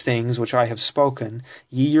these things which I have spoken,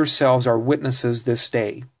 ye yourselves are witnesses this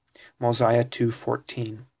day. Mosiah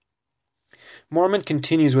 2:14. Mormon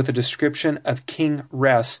continues with a description of King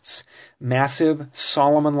Rest's massive,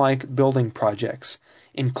 Solomon-like building projects,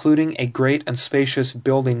 including a great and spacious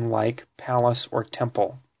building-like palace or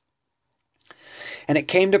temple. And it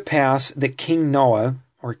came to pass that King Noah,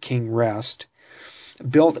 or King Rest,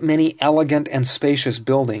 built many elegant and spacious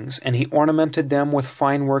buildings, and he ornamented them with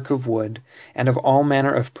fine work of wood, and of all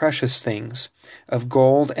manner of precious things, of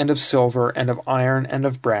gold, and of silver, and of iron, and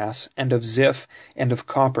of brass, and of ziph, and of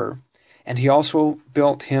copper. And he also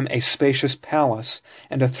built him a spacious palace,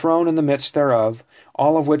 and a throne in the midst thereof,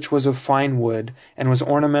 all of which was of fine wood, and was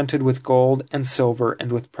ornamented with gold and silver,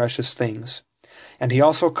 and with precious things. And he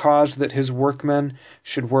also caused that his workmen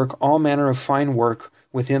should work all manner of fine work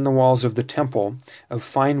within the walls of the temple, of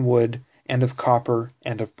fine wood, and of copper,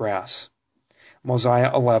 and of brass.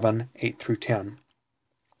 Mosiah 11, 8-10.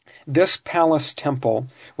 This palace temple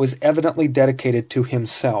was evidently dedicated to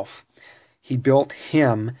himself. He built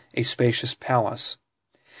him a spacious palace.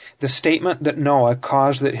 The statement that Noah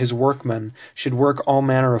caused that his workmen should work all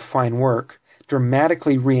manner of fine work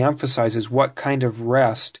dramatically re-emphasizes what kind of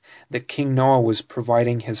rest that King Noah was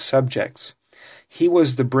providing his subjects. He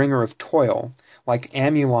was the bringer of toil, like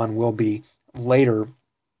Amulon will be later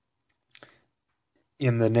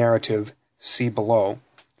in the narrative, see below.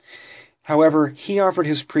 However, he offered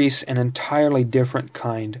his priests an entirely different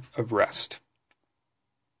kind of rest.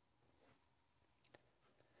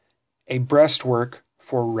 A breastwork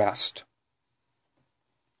for rest.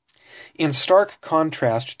 In stark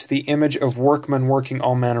contrast to the image of workmen working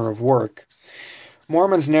all manner of work,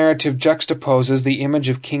 Mormon's narrative juxtaposes the image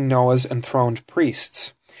of King Noah's enthroned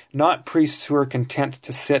priests, not priests who are content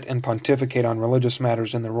to sit and pontificate on religious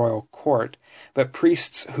matters in the royal court, but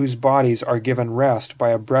priests whose bodies are given rest by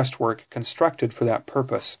a breastwork constructed for that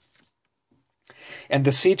purpose. And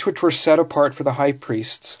the seats which were set apart for the high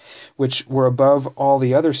priests, which were above all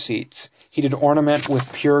the other seats, he did ornament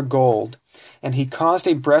with pure gold, and he caused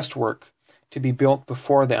a breastwork to be built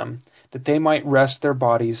before them, that they might rest their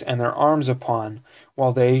bodies and their arms upon,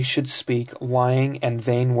 while they should speak lying and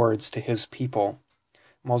vain words to his people.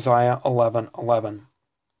 Mosiah 11:11.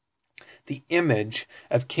 The image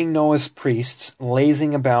of King Noah's priests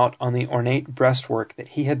lazing about on the ornate breastwork that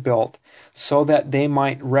he had built, so that they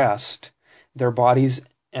might rest their bodies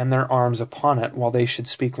and their arms upon it, while they should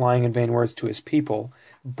speak lying and vain words to his people,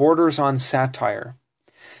 borders on satire.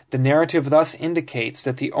 The narrative thus indicates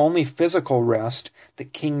that the only physical rest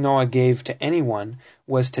that King Noah gave to anyone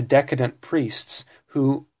was to decadent priests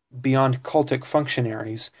who, beyond cultic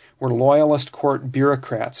functionaries, were loyalist court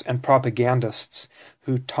bureaucrats and propagandists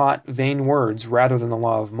who taught vain words rather than the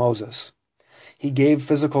law of Moses. He gave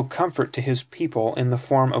physical comfort to his people in the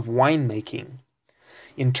form of winemaking.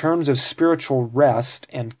 In terms of spiritual rest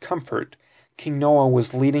and comfort, King Noah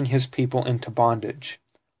was leading his people into bondage,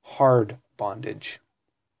 hard bondage.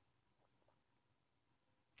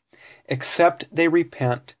 Except they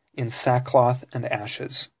repent in sackcloth and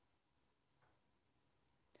ashes.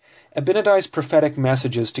 Abinadi's prophetic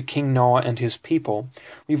messages to King Noah and his people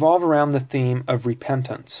revolve around the theme of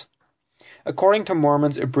repentance. According to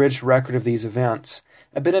Mormon's abridged record of these events,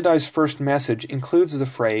 Abinadi's first message includes the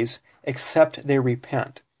phrase, "except they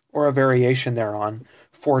repent," or a variation thereon,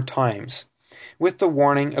 4 times, with the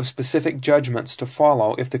warning of specific judgments to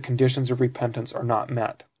follow if the conditions of repentance are not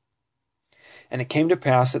met. And it came to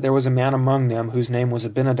pass that there was a man among them whose name was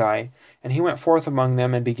Abinadi, and he went forth among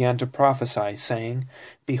them and began to prophesy, saying,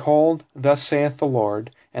 Behold, thus saith the Lord,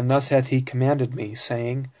 and thus hath he commanded me,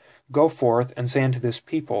 saying, Go forth, and say unto this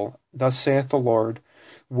people, Thus saith the Lord,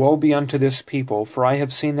 Woe be unto this people, for I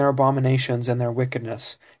have seen their abominations and their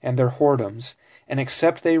wickedness, and their whoredoms, and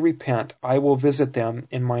except they repent, I will visit them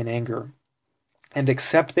in mine anger. And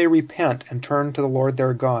except they repent and turn to the Lord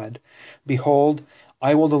their God, behold,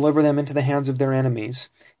 I will deliver them into the hands of their enemies,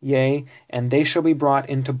 yea, and they shall be brought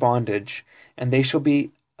into bondage, and they shall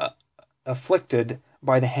be afflicted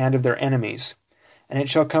by the hand of their enemies. And it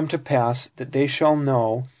shall come to pass that they shall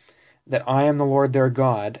know that I am the Lord their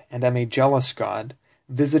God, and am a jealous God,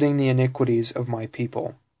 visiting the iniquities of my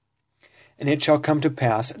people. And it shall come to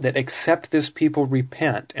pass that except this people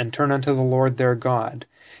repent and turn unto the Lord their God,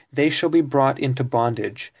 they shall be brought into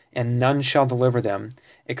bondage, and none shall deliver them,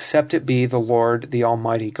 except it be the Lord the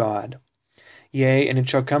Almighty God. Yea, and it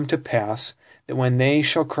shall come to pass, that when they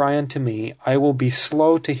shall cry unto me, I will be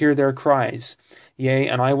slow to hear their cries, yea,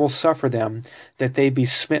 and I will suffer them that they be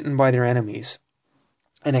smitten by their enemies.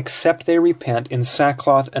 And except they repent in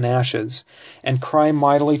sackcloth and ashes, and cry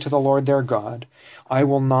mightily to the Lord their God, I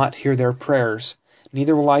will not hear their prayers,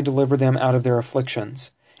 neither will I deliver them out of their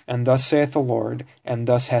afflictions. And thus saith the Lord, and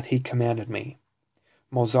thus hath he commanded me.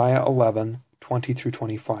 Mosiah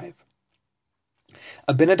 11:20-25.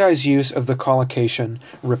 Abinadi's use of the collocation,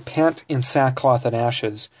 repent in sackcloth and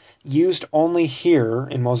ashes, used only here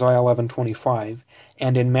in Mosiah 11:25,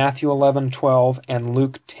 and in Matthew 11:12 and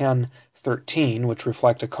Luke 10:13, which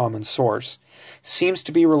reflect a common source, seems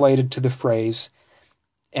to be related to the phrase,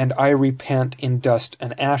 "And I repent in dust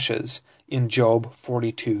and ashes," in Job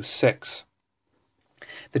 42:6.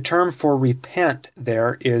 The term for repent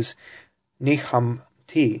there is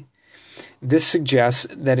nichamti. This suggests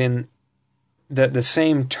that the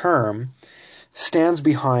same term stands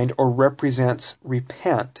behind or represents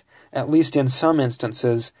repent, at least in some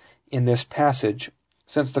instances in this passage,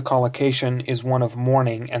 since the collocation is one of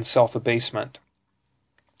mourning and self-abasement.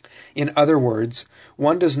 In other words,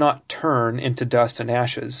 one does not turn into dust and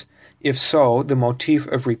ashes. If so, the motif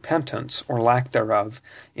of repentance, or lack thereof,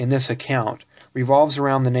 in this account, revolves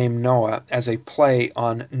around the name Noah as a play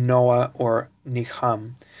on Noah or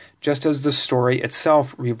Nicham, just as the story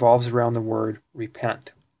itself revolves around the word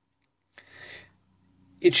repent.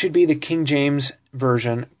 It should be the King James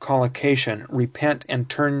Version collocation, repent and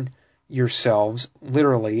turn yourselves,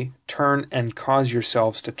 literally, turn and cause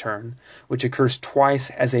yourselves to turn, which occurs twice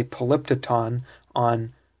as a polyptoton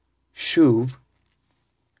on shuv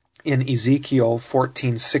in Ezekiel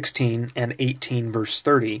 14:16 and 18 verse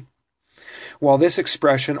 30. While this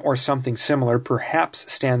expression or something similar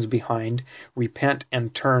perhaps stands behind repent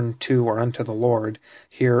and turn to or unto the Lord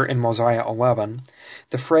here in Mosiah 11,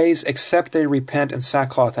 the phrase except they repent in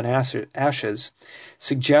sackcloth and ashes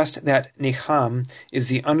suggests that nicham is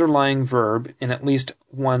the underlying verb in at least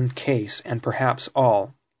one case and perhaps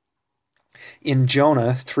all. In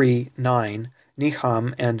Jonah 3:9,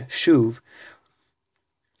 nicham and shuv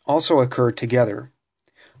also occur together.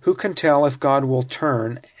 Who can tell if God will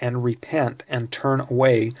turn and repent and turn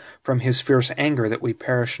away from his fierce anger that we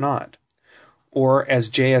perish not? Or as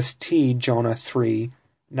JST Jonah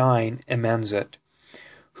 3:9 amends it,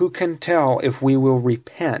 who can tell if we will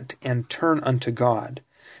repent and turn unto God,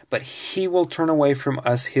 but he will turn away from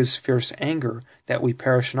us his fierce anger that we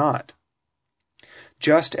perish not?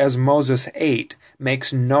 Just as Moses 8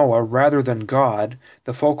 makes Noah rather than God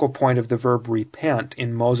the focal point of the verb repent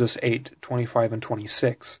in Moses 8:25 and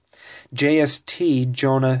 26, JST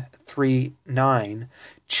Jonah 3:9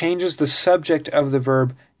 changes the subject of the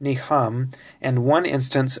verb nicham and one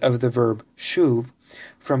instance of the verb shuv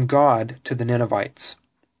from God to the Ninevites.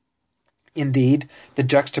 Indeed, the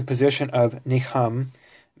juxtaposition of nicham,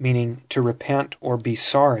 meaning to repent or be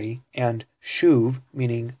sorry, and shuv,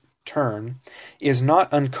 meaning turn, is not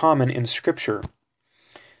uncommon in Scripture.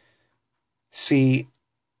 See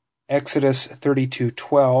Exodus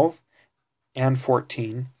 32:12 and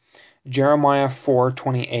 14, Jeremiah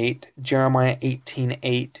 4:28, Jeremiah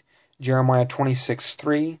 18:8, Jeremiah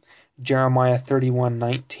 26:3, Jeremiah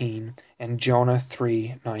 31:19, and Jonah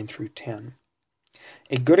 3:9 through 10.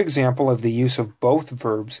 A good example of the use of both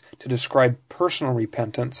verbs to describe personal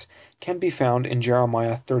repentance can be found in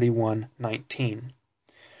Jeremiah 31:19.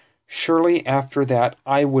 Surely after that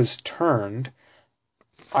I was turned,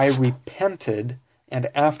 I repented, and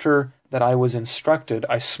after that I was instructed,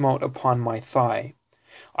 I smote upon my thigh.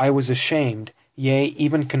 I was ashamed, yea,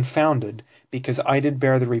 even confounded, because I did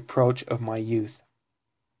bear the reproach of my youth.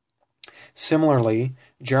 Similarly,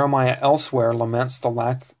 Jeremiah elsewhere laments the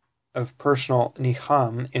lack of personal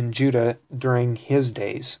nicham in Judah during his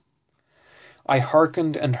days. I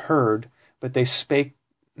hearkened and heard, but they spake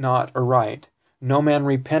not aright. No man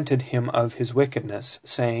repented him of his wickedness,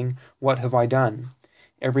 saying, What have I done?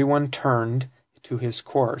 Every one turned to his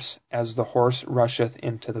course, as the horse rusheth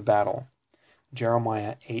into the battle.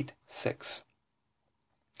 Jeremiah 8:6.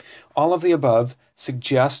 All of the above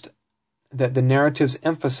suggest that the narrative's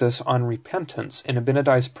emphasis on repentance in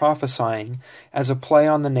Abinadi's prophesying as a play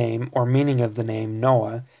on the name or meaning of the name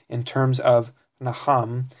Noah in terms of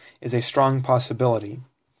Naham is a strong possibility.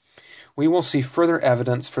 We will see further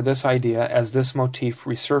evidence for this idea as this motif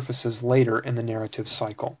resurfaces later in the narrative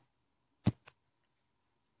cycle.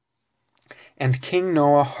 And King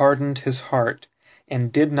Noah hardened his heart,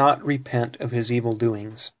 and did not repent of his evil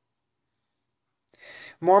doings.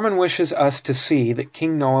 Mormon wishes us to see that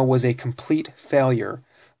King Noah was a complete failure,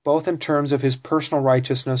 both in terms of his personal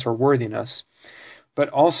righteousness or worthiness, but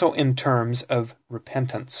also in terms of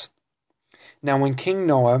repentance. Now when King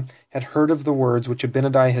Noah had heard of the words which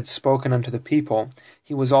Abinadi had spoken unto the people,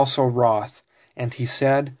 he was also wroth, and he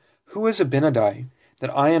said, Who is Abinadi,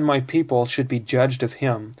 that I and my people should be judged of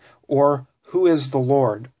him? Or who is the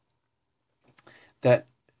Lord, that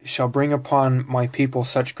shall bring upon my people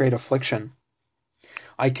such great affliction?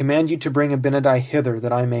 I command you to bring Abinadi hither,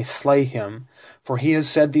 that I may slay him. For he has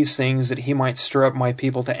said these things, that he might stir up my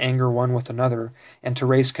people to anger one with another, and to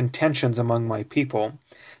raise contentions among my people.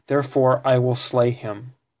 Therefore I will slay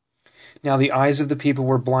him. Now the eyes of the people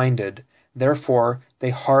were blinded. Therefore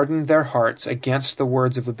they hardened their hearts against the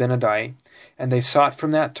words of Abinadi, and they sought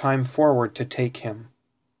from that time forward to take him.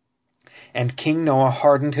 And King Noah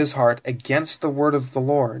hardened his heart against the word of the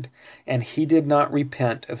Lord, and he did not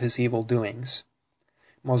repent of his evil doings.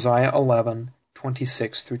 Mosiah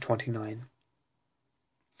 11:26-29.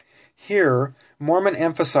 Here, Mormon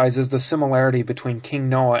emphasizes the similarity between King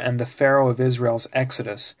Noah and the Pharaoh of Israel's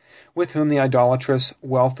Exodus, with whom the idolatrous,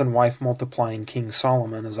 wealth and wife-multiplying King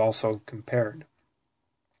Solomon is also compared.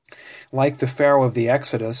 Like the Pharaoh of the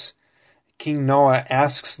Exodus, King Noah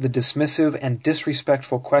asks the dismissive and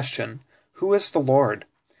disrespectful question, "Who is the Lord?"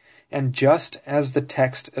 And just as the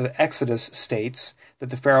text of Exodus states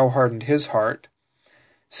that the Pharaoh hardened his heart,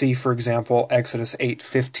 see, for example, Exodus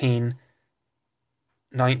 8:15,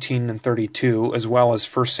 19 and 32, as well as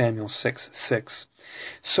 1 Samuel 6:6.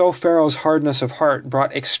 So Pharaoh's hardness of heart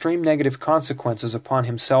brought extreme negative consequences upon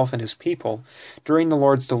himself and his people during the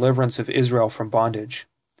Lord's deliverance of Israel from bondage.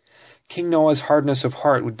 King Noah's hardness of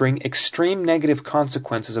heart would bring extreme negative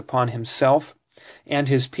consequences upon himself and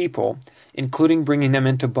his people, including bringing them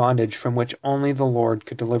into bondage from which only the Lord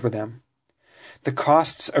could deliver them. The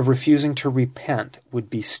costs of refusing to repent would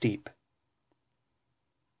be steep.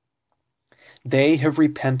 They have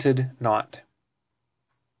repented not.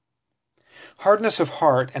 Hardness of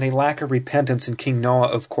heart and a lack of repentance in King Noah,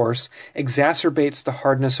 of course, exacerbates the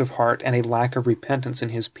hardness of heart and a lack of repentance in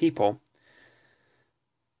his people.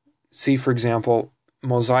 See, for example,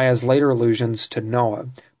 Mosiah's later allusions to Noah.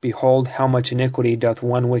 Behold, how much iniquity doth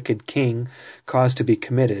one wicked king cause to be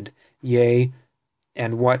committed, yea,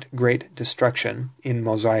 and what great destruction, in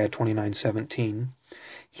Mosiah 29:17.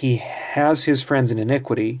 He has his friends in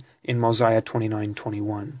iniquity, in Mosiah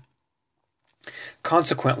 29:21.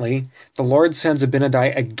 Consequently, the Lord sends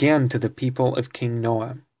Abinadi again to the people of King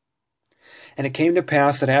Noah. And it came to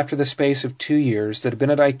pass that after the space of 2 years, that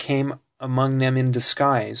Abinadi came among them in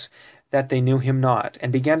disguise, that they knew him not,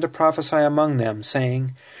 and began to prophesy among them,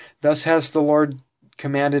 saying, Thus has the Lord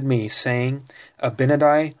commanded me, saying,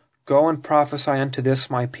 Abinadi, go and prophesy unto this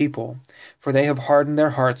my people, for they have hardened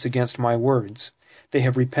their hearts against my words. They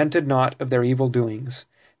have repented not of their evil doings.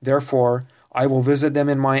 Therefore I will visit them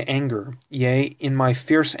in my anger, yea, in my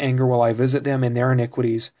fierce anger will I visit them in their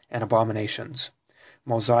iniquities and abominations.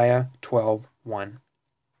 Mosiah 12:1.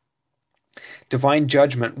 Divine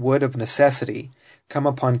judgment would, of necessity, come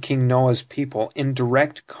upon King Noah's people in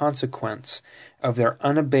direct consequence of their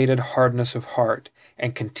unabated hardness of heart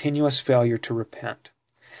and continuous failure to repent.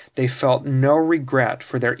 They felt no regret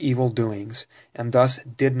for their evil doings, and thus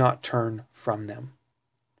did not turn from them.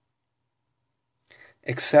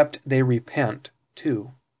 Except they repent,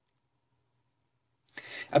 too.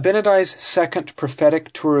 Abinadi's second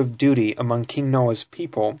prophetic tour of duty among King Noah's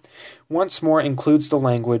people once more includes the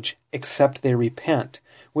language, except they repent,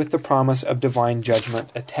 with the promise of divine judgment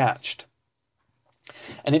attached.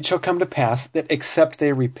 And it shall come to pass that except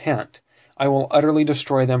they repent, I will utterly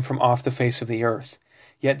destroy them from off the face of the earth.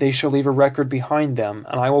 Yet they shall leave a record behind them,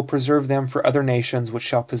 and I will preserve them for other nations which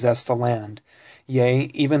shall possess the land.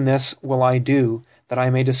 Yea, even this will I do, that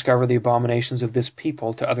I may discover the abominations of this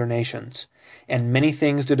people to other nations. And many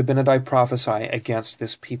things did Abinadi prophesy against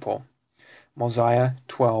this people. Mosiah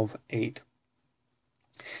 12:8.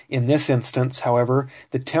 In this instance, however,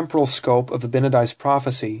 the temporal scope of Abinadi's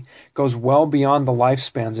prophecy goes well beyond the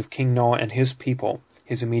lifespans of King Noah and his people,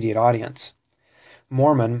 his immediate audience.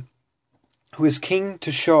 Mormon, who is keen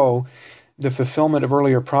to show the fulfillment of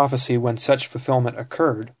earlier prophecy when such fulfillment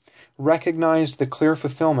occurred, recognized the clear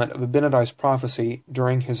fulfillment of Abinadi's prophecy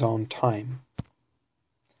during his own time.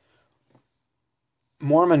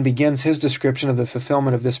 Mormon begins his description of the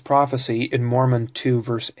fulfillment of this prophecy in Mormon 2,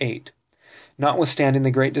 verse 8. Notwithstanding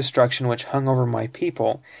the great destruction which hung over my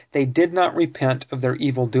people, they did not repent of their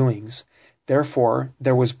evil doings. Therefore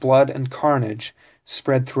there was blood and carnage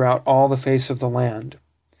spread throughout all the face of the land.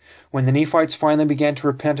 When the Nephites finally began to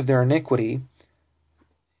repent of their iniquity,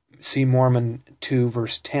 see Mormon 2,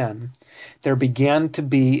 verse 10, there began to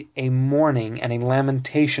be a mourning and a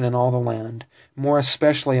lamentation in all the land, more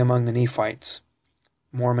especially among the Nephites.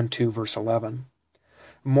 Mormon 2, verse 11.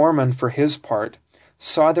 Mormon, for his part,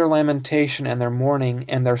 saw their lamentation and their mourning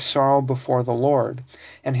and their sorrow before the Lord,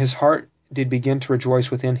 and his heart did begin to rejoice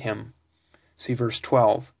within him. See verse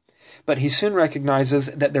 12. But he soon recognizes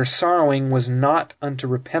that their sorrowing was not unto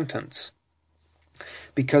repentance,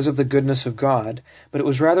 because of the goodness of God, but it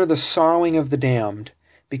was rather the sorrowing of the damned,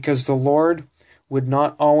 because the Lord would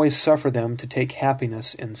not always suffer them to take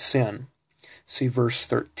happiness in sin. See verse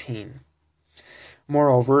 13.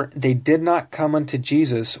 Moreover, they did not come unto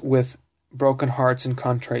Jesus with broken hearts and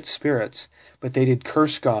contrite spirits, but they did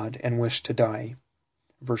curse God and wish to die.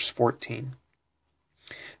 Verse 14.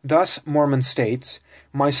 Thus, Mormon states,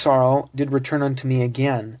 my sorrow did return unto me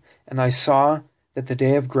again, and I saw that the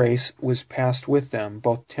day of grace was past with them,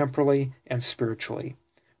 both temporally and spiritually.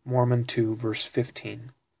 Mormon 2, verse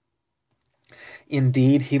 15.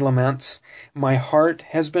 Indeed, he laments, my heart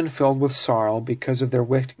has been filled with sorrow because of their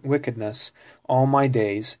wickedness all my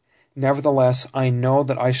days. Nevertheless, I know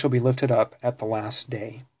that I shall be lifted up at the last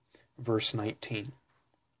day. Verse 19.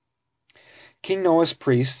 King Noah's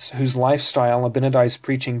priests, whose lifestyle Abinadi's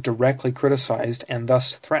preaching directly criticized and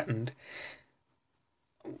thus threatened,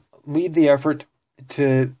 lead the effort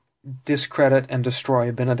to discredit and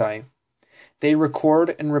destroy Abinadi. They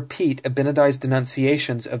record and repeat Abinadi's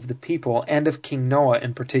denunciations of the people and of King Noah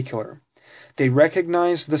in particular. They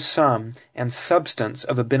recognize the sum and substance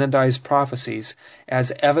of Abinadi's prophecies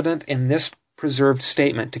as evident in this preserved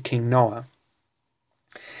statement to King Noah.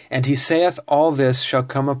 And he saith, all this shall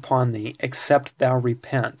come upon thee, except thou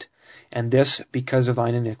repent, and this because of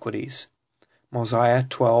thine iniquities. Mosiah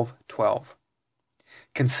 12:12.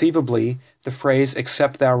 Conceivably, the phrase,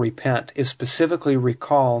 except thou repent, is specifically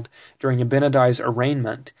recalled during Abinadi's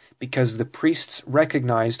arraignment because the priests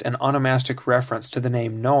recognized an onomastic reference to the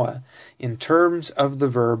name Noah in terms of the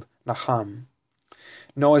verb naham.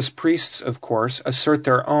 Noah's priests, of course, assert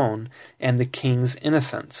their own and the king's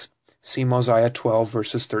innocence. See Mosiah 12,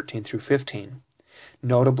 verses 13 through 15.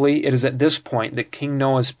 Notably, it is at this point that King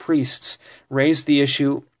Noah's priests raise the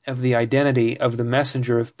issue of the identity of the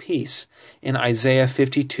messenger of peace in Isaiah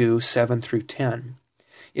 52, 7 through 10.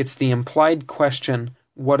 It's the implied question,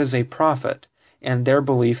 what is a prophet, and their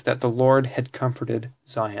belief that the Lord had comforted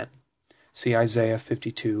Zion. See Isaiah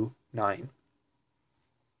 52, 9.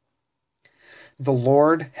 The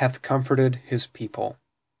Lord hath comforted his people.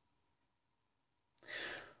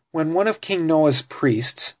 When one of King Noah's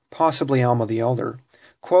priests, possibly Alma the Elder,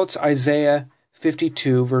 quotes Isaiah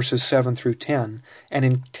 52 verses 7 through 10 and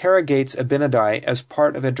interrogates Abinadi as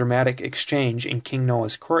part of a dramatic exchange in King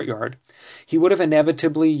Noah's courtyard, he would have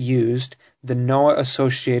inevitably used the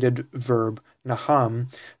Noah-associated verb naham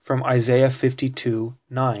from Isaiah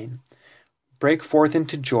 52:9. Break forth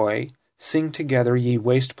into joy, sing together, ye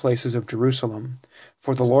waste places of Jerusalem,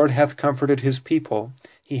 for the Lord hath comforted his people,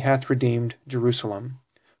 he hath redeemed Jerusalem.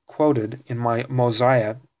 Quoted in my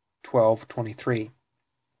Mosiah 12:23.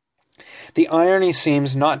 The irony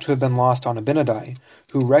seems not to have been lost on Abinadi,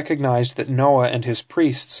 who recognized that Noah and his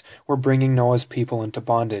priests were bringing Noah's people into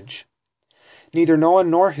bondage. Neither Noah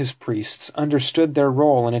nor his priests understood their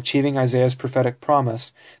role in achieving Isaiah's prophetic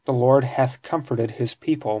promise, the Lord hath comforted his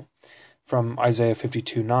people, from Isaiah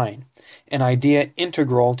 52:9, an idea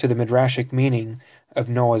integral to the midrashic meaning of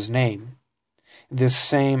Noah's name. This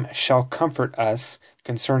same shall comfort us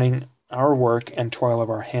concerning our work and toil of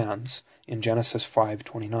our hands, in Genesis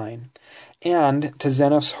 5:29, and to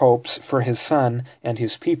Zenoph's hopes for his son and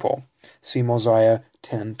his people. See Mosiah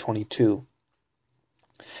 10:22.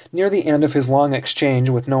 Near the end of his long exchange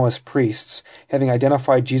with Noah's priests, having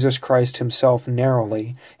identified Jesus Christ himself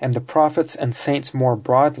narrowly, and the prophets and saints more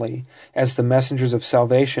broadly, as the messengers of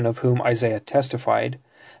salvation of whom Isaiah testified,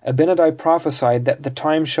 Abinadi prophesied that the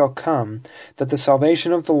time shall come that the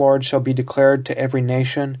salvation of the Lord shall be declared to every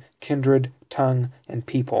nation, kindred, tongue, and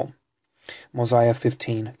people. Mosiah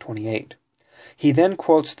 15:28. He then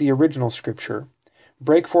quotes the original scripture,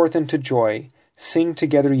 break forth into joy, sing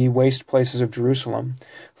together, ye waste places of Jerusalem,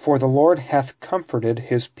 for the Lord hath comforted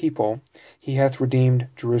his people, he hath redeemed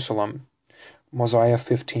Jerusalem. Mosiah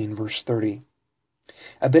 15, verse 30.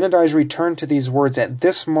 Abinadi's return to these words at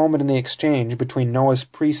this moment in the exchange between Noah's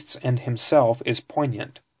priests and himself is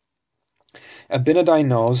poignant. Abinadi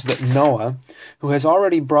knows that Noah, who has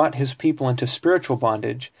already brought his people into spiritual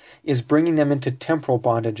bondage, is bringing them into temporal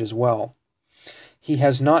bondage as well. He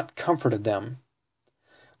has not comforted them.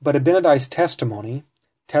 But Abinadi's testimony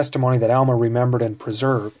that Alma remembered and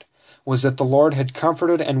preserved, was that the Lord had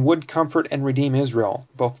comforted and would comfort and redeem Israel,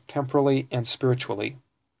 both temporally and spiritually.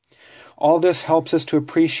 All this helps us to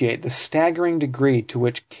appreciate the staggering degree to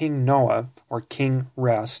which King Noah, or King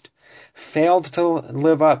Rest, failed to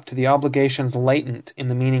live up to the obligations latent in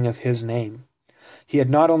the meaning of his name. He had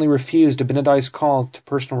not only refused Abinadi's call to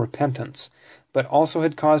personal repentance, but also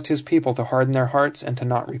had caused his people to harden their hearts and to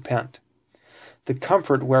not repent. The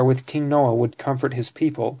comfort wherewith King Noah would comfort his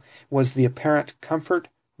people was the apparent comfort,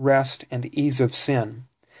 rest, and ease of sin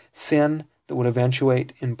that would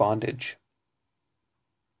eventuate in bondage.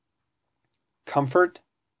 Comfort,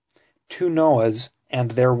 two Noahs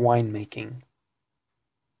and their winemaking.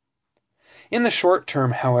 In the short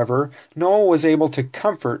term, however, Noah was able to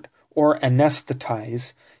comfort or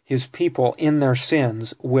anesthetize his people in their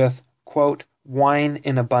sins with, quote, wine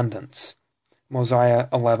in abundance. Mosiah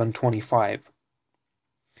 11:25.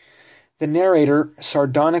 The narrator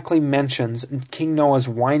sardonically mentions King Noah's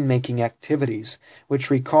winemaking activities,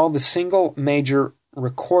 which recall the single major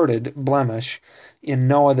recorded blemish in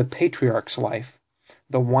Noah the patriarch's life,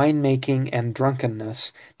 the winemaking and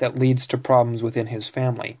drunkenness that leads to problems within his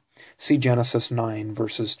family. See Genesis 9,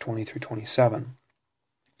 verses 20 through 27.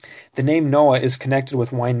 The name Noah is connected with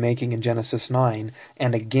winemaking in Genesis 9,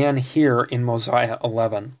 and again here in Mosiah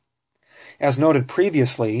 11. As noted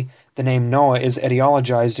previously, the name Noah is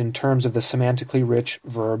etiologized in terms of the semantically rich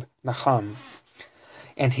verb nacham.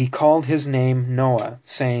 And he called his name Noah,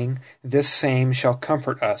 saying, This same shall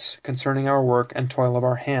comfort us concerning our work and toil of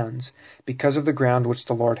our hands, because of the ground which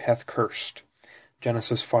the Lord hath cursed.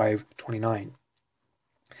 Genesis 5:29.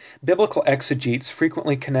 Biblical exegetes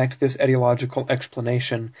frequently connect this etiological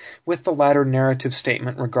explanation with the latter narrative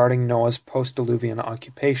statement regarding Noah's post-diluvian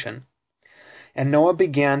occupation. And Noah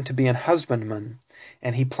began to be an husbandman,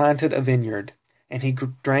 and he planted a vineyard, and he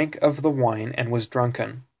drank of the wine and was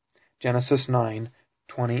drunken. Genesis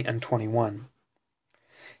 9:20 and 21.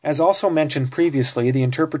 As also mentioned previously, the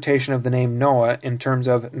interpretation of the name Noah in terms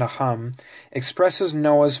of Naham expresses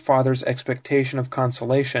Noah's father's expectation of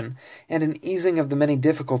consolation and an easing of the many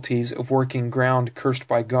difficulties of working ground cursed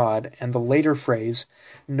by God, and the later phrase,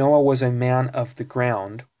 Noah was a man of the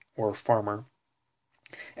ground, or farmer,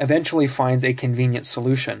 eventually finds a convenient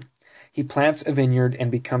solution. He plants a vineyard and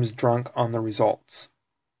becomes drunk on the results.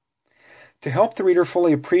 To help the reader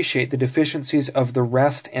fully appreciate the deficiencies of the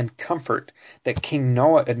rest and comfort that King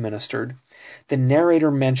Noah administered, the narrator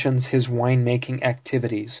mentions his winemaking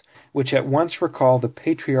activities, which at once recall the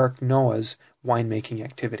patriarch Noah's winemaking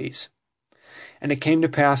activities. And it came to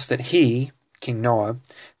pass that he, King Noah,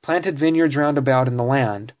 planted vineyards round about in the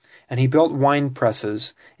land, and he built wine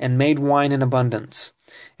presses, and made wine in abundance,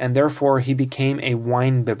 and therefore he became a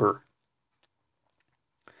wine-bibber,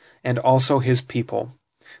 and also his people.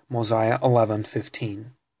 Mosiah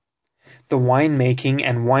 11:15. The wine-making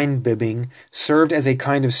and wine-bibbing served as a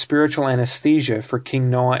kind of spiritual anesthesia for King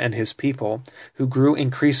Noah and his people, who grew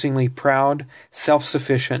increasingly proud,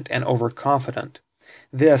 self-sufficient, and overconfident.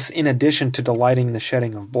 This, in addition to delighting in the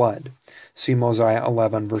shedding of blood. See Mosiah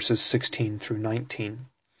 11, verses 16 through 19.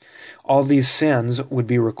 All these sins would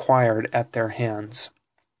be required at their hands.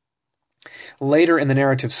 Later in the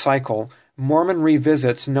narrative cycle, Mormon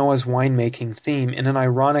revisits Noah's winemaking theme in an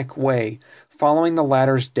ironic way, following the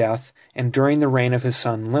latter's death and during the reign of his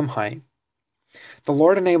son Limhi. The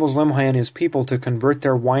Lord enables Limhi and his people to convert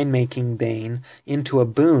their winemaking bane into a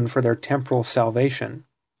boon for their temporal salvation.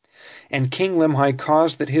 And King Limhi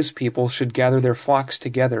caused that his people should gather their flocks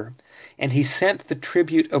together, and he sent the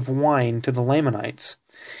tribute of wine to the Lamanites,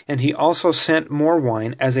 and he also sent more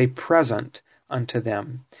wine as a present unto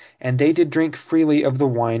them, and they did drink freely of the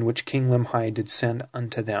wine which King Limhi did send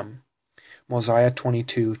unto them. Mosiah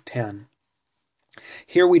 22:10.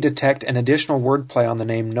 Here we detect an additional wordplay on the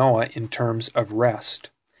name Noah in terms of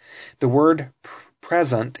rest. The word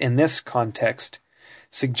present in this context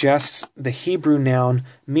suggests the Hebrew noun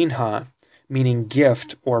minha, meaning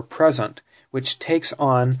gift or present, which takes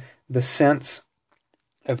on the sense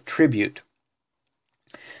of tribute.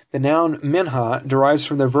 The noun minha derives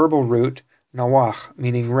from the verbal root nawach,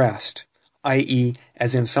 meaning rest, i.e.,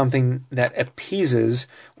 as in something that appeases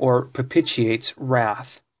or propitiates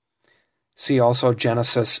wrath. See also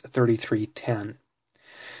Genesis 33:10.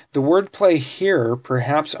 The wordplay here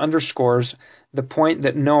perhaps underscores the point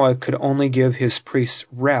that Noah could only give his priests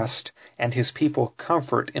rest and his people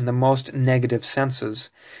comfort in the most negative senses,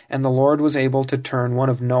 and the Lord was able to turn one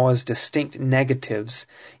of Noah's distinct negatives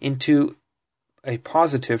into a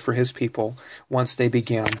positive for his people once they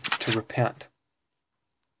began to repent.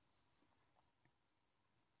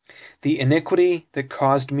 The iniquity that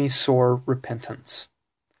caused me sore repentance.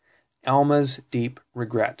 Alma's deep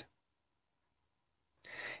regret.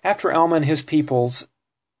 After Alma and his people's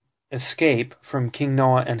escape from King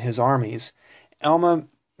Noah and his armies, Alma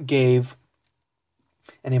gave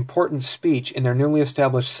an important speech in their newly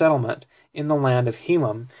established settlement in the land of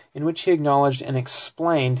Helam, in which he acknowledged and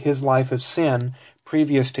explained his life of sin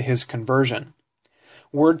previous to his conversion.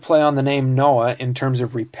 Wordplay on the name Noah in terms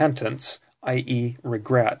of repentance, i.e.,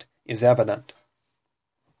 regret, is evident.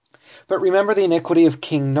 But remember the iniquity of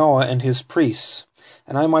King Noah and his priests.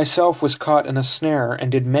 And I myself was caught in a snare,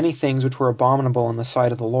 and did many things which were abominable in the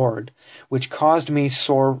sight of the Lord, which caused me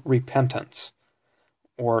sore repentance,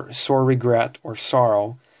 or sore regret, or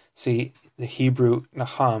sorrow, See the Hebrew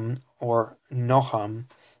naham or noham,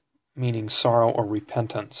 meaning sorrow or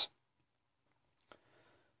repentance,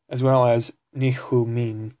 as well as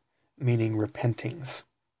nihumin, meaning repentings.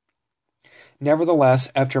 Nevertheless,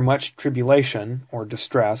 after much tribulation, or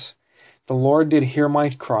distress, the Lord did hear my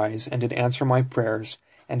cries, and did answer my prayers,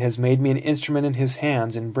 and has made me an instrument in his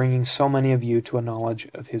hands in bringing so many of you to a knowledge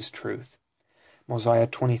of his truth. Mosiah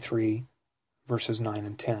 23, verses 9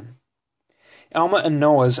 and 10. Alma and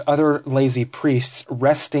Noah's other lazy priests,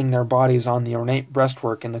 resting their bodies on the ornate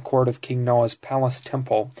breastwork in the court of King Noah's palace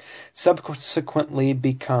temple, subsequently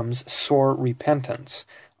becomes sore repentance,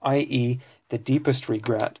 i.e., the deepest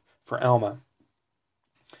regret for Alma.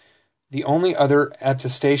 The only other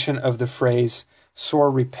attestation of the phrase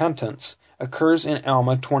sore repentance occurs in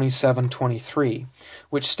Alma 27:23,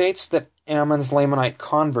 which states that Ammon's Lamanite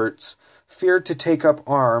converts feared to take up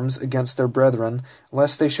arms against their brethren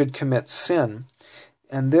lest they should commit sin,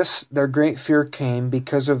 and this their great fear came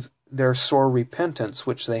because of their sore repentance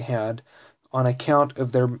which they had on account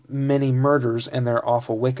of their many murders and their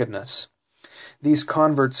awful wickedness. These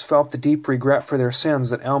converts felt the deep regret for their sins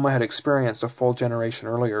that Alma had experienced a full generation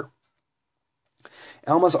earlier.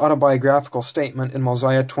 Alma's autobiographical statement in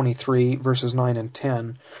Mosiah 23, verses 9 and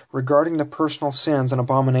 10, regarding the personal sins and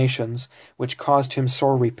abominations which caused him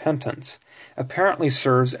sore repentance, apparently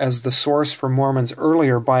serves as the source for Mormon's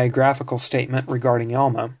earlier biographical statement regarding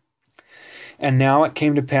Alma. And now it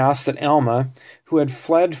came to pass that Alma, who had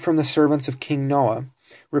fled from the servants of King Noah,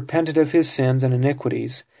 repented of his sins and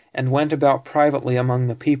iniquities, and went about privately among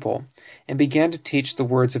the people, and began to teach the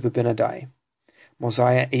words of Abinadi.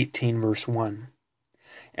 Mosiah 18, verse 1.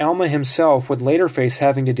 Alma himself would later face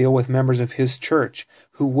having to deal with members of his church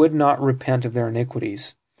who would not repent of their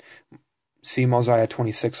iniquities. See Mosiah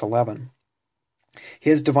 26:11.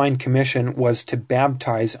 His divine commission was to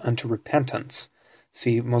baptize unto repentance.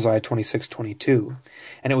 See Mosiah 26:22.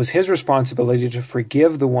 And it was his responsibility to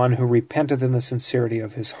forgive the one who repenteth in the sincerity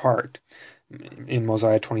of his heart. In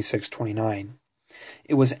Mosiah 26:29.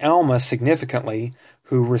 It was Alma, significantly,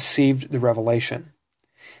 who received the revelation.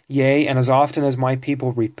 Yea, and as often as my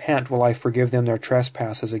people repent will I forgive them their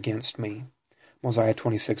trespasses against me. Mosiah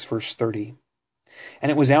 26, verse 30.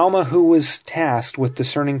 And it was Alma who was tasked with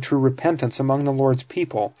discerning true repentance among the Lord's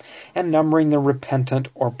people, and numbering the repentant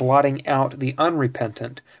or blotting out the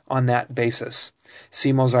unrepentant on that basis.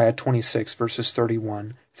 See Mosiah 26, verses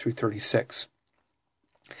 31 through 36.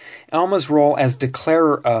 Alma's role as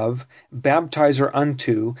declarer of, baptizer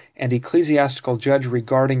unto, and ecclesiastical judge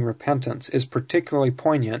regarding repentance is particularly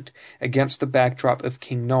poignant against the backdrop of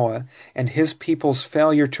King Noah and his people's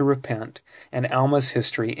failure to repent, and Alma's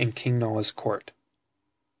history in King Noah's court.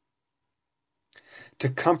 To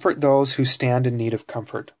comfort those who stand in need of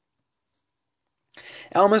comfort.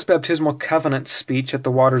 Alma's baptismal covenant speech at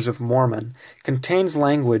the waters of Mormon contains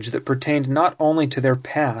language that pertained not only to their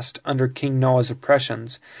past under King Noah's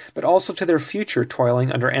oppressions, but also to their future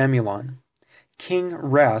toiling under Amulon. King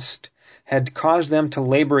Rest had caused them to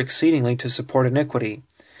labor exceedingly to support iniquity.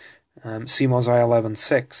 See Mosiah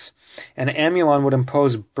 11:6. And Amulon would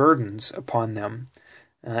impose burdens upon them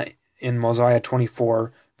in Mosiah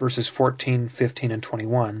 24, verses 14, 15, and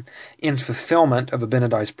 21, in fulfillment of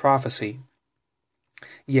Abinadi's prophecy.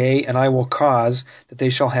 Yea, and I will cause that they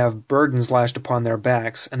shall have burdens lashed upon their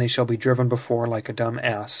backs, and they shall be driven before like a dumb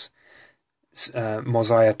ass.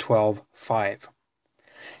 Mosiah 12:5.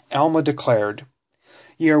 Alma declared,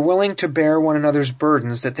 Ye are willing to bear one another's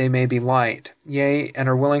burdens, that they may be light. Yea, and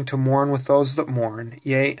are willing to mourn with those that mourn.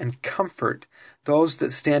 Yea, and comfort those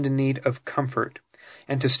that stand in need of comfort.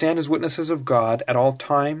 And to stand as witnesses of God at all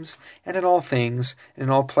times, and in all things, and in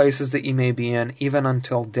all places that ye may be in, even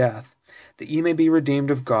until death, that ye may be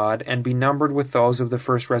redeemed of God, and be numbered with those of the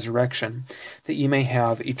first resurrection, that ye may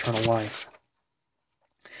have eternal life.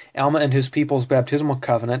 Alma and his people's baptismal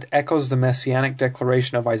covenant echoes the messianic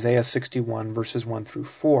declaration of Isaiah 61, verses 1 through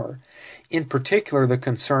 4, in particular the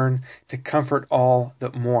concern to comfort all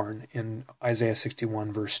that mourn in Isaiah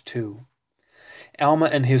 61, verse 2. Alma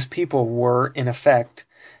and his people were, in effect,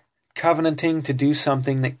 covenanting to do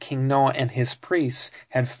something that King Noah and his priests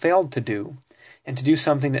had failed to do, and to do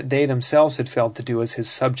something that they themselves had failed to do as his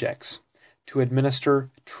subjects, to administer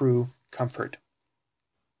true comfort.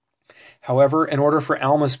 However, in order for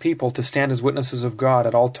Alma's people to stand as witnesses of God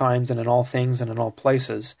at all times and in all things and in all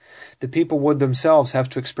places, the people would themselves have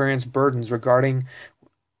to experience burdens regarding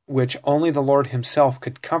which only the Lord himself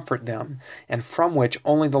could comfort them, and from which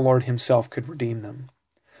only the Lord himself could redeem them.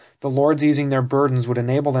 The Lord's easing their burdens would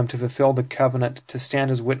enable them to fulfill the covenant to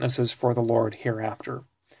stand as witnesses for the Lord hereafter.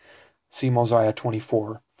 See Mosiah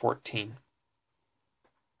 24:14.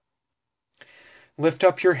 Lift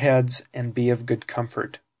up your heads and be of good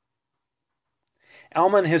comfort.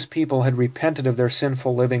 Alma and his people had repented of their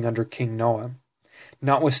sinful living under King Noah.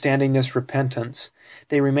 Notwithstanding this repentance,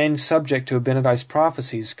 they remained subject to Abinadi's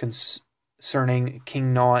prophecies concerning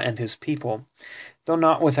King Noah and his people, though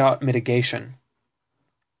not without mitigation.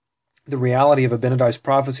 The reality of Abinadi's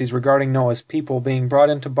prophecies regarding Noah's people being brought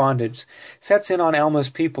into bondage sets in on Alma's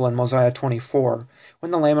people in Mosiah 24,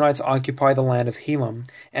 when the Lamanites occupy the land of Helam,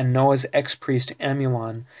 and Noah's ex-priest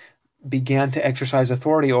Amulon began to exercise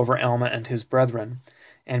authority over Alma and his brethren,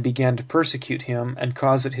 and began to persecute him, and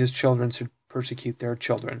cause that his children should persecute their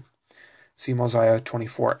children. See Mosiah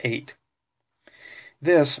 24:8.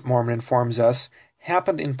 This, Mormon informs us,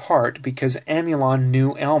 happened in part because Amulon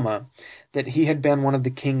knew Alma, that he had been one of the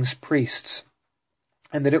king's priests,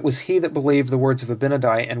 and that it was he that believed the words of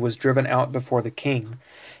Abinadi and was driven out before the king,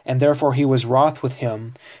 and therefore he was wroth with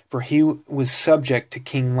him, for he was subject to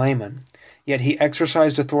King Laman. Yet he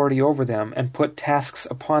exercised authority over them, and put tasks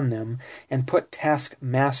upon them, and put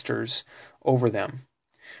taskmasters over them.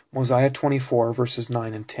 Mosiah 24, verses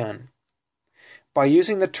 9 and 10. By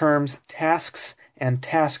using the terms tasks and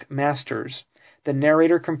taskmasters, the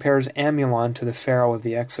narrator compares Amulon to the Pharaoh of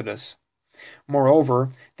the Exodus. Moreover,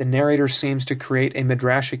 the narrator seems to create a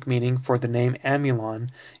midrashic meaning for the name Amulon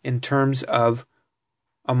in terms of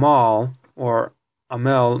Amal, or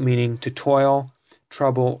Amel, meaning to toil,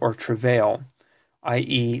 trouble, or travail,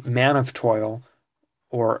 i.e. man of toil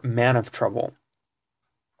or man of trouble.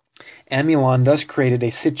 Amulon thus created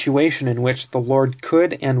a situation in which the Lord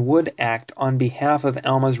could and would act on behalf of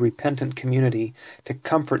Alma's repentant community to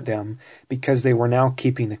comfort them, because they were now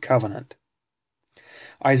keeping the covenant.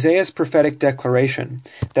 Isaiah's prophetic declaration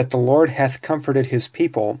that the Lord hath comforted his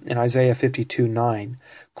people in Isaiah 52:9,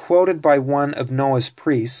 quoted by one of Noah's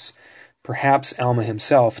priests, perhaps Alma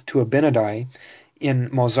himself, to Abinadi in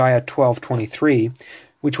Mosiah 12:23,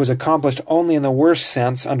 which was accomplished only in the worst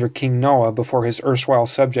sense under King Noah before his erstwhile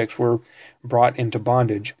subjects were brought into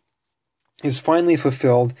bondage, is finally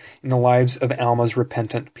fulfilled in the lives of Alma's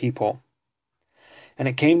repentant people. And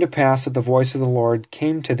it came to pass that the voice of the Lord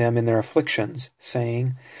came to them in their afflictions,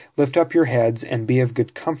 saying, Lift up your heads, and be of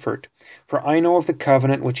good comfort, for I know of the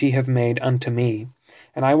covenant which ye have made unto me,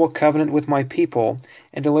 and I will covenant with my people,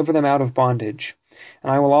 and deliver them out of bondage.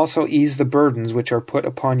 And I will also ease the burdens which are put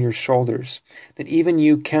upon your shoulders, that even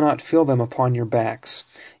you cannot feel them upon your backs,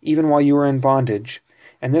 even while you are in bondage.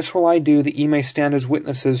 And this will I do, that ye may stand as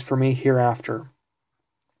witnesses for me hereafter.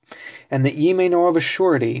 And that ye may know of a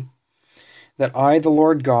surety, that I, the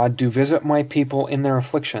Lord God, do visit my people in their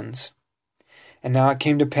afflictions. And now it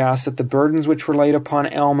came to pass that the burdens which were laid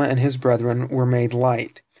upon Alma and his brethren were made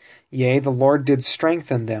light. Yea, the Lord did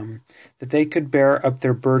strengthen them, that they could bear up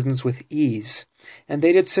their burdens with ease. And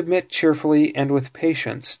they did submit cheerfully and with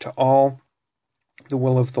patience to all the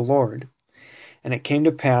will of the Lord. And it came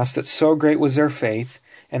to pass that so great was their faith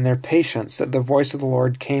and their patience, that the voice of the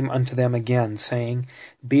Lord came unto them again, saying,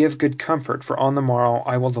 Be of good comfort, for on the morrow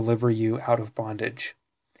I will deliver you out of bondage.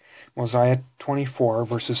 Mosiah 24,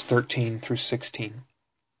 verses 13 through 16.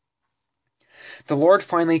 The Lord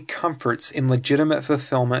finally comforts in legitimate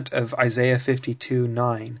fulfillment of Isaiah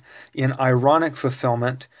 52:9, in ironic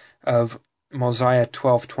fulfillment of Mosiah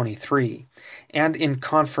 12:23, and in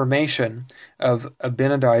confirmation of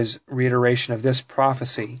Abinadi's reiteration of this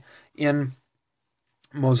prophecy in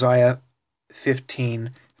Mosiah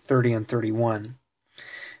 15:30 and 31.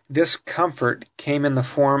 This comfort came in the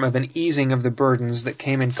form of an easing of the burdens that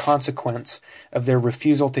came in consequence of their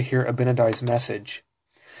refusal to hear Abinadi's message.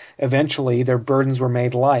 Eventually, their burdens were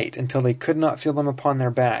made light until they could not feel them upon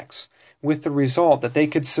their backs, with the result that they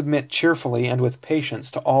could submit cheerfully and with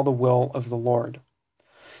patience to all the will of the Lord.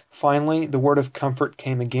 Finally, the word of comfort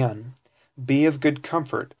came again. Be of good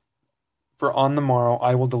comfort, for on the morrow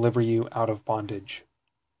I will deliver you out of bondage.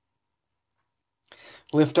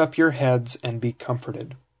 Lift up your heads and be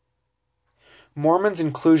comforted. Mormon's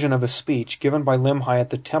inclusion of a speech given by Limhi at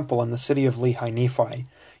the temple in the city of Lehi Nephi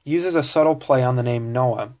uses a subtle play on the name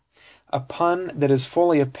Noah, a pun that is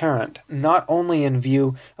fully apparent not only in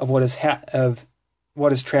view of what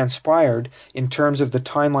has transpired in terms of the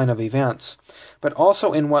timeline of events, but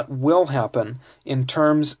also in what will happen in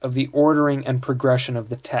terms of the ordering and progression of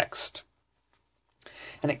the text.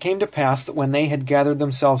 And it came to pass that when they had gathered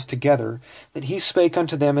themselves together, that he spake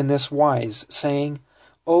unto them in this wise, saying,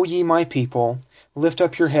 O ye my people, lift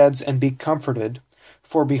up your heads and be comforted,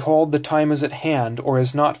 for behold, the time is at hand, or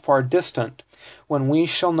is not far distant, when we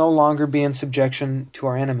shall no longer be in subjection to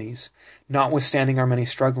our enemies, notwithstanding our many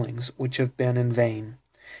strugglings, which have been in vain.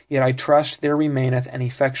 Yet I trust there remaineth an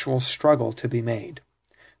effectual struggle to be made.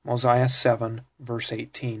 Mosiah 7, verse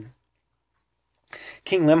 18.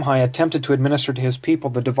 King Limhi attempted to administer to his people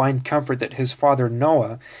the divine comfort that his father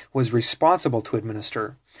Noah was responsible to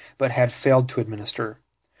administer, but had failed to administer.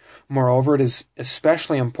 Moreover, it is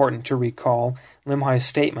especially important to recall Limhi's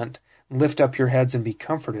statement, "Lift up your heads and be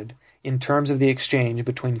comforted," in terms of the exchange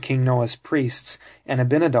between King Noah's priests and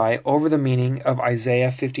Abinadi over the meaning of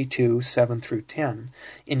Isaiah 52, 7-10,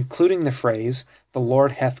 including the phrase, "The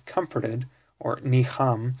Lord hath comforted," or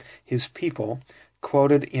Niham, his people,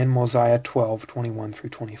 quoted in Mosiah 12,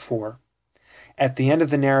 21-24. At the end of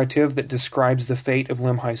the narrative that describes the fate of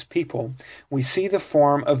Limhi's people, we see the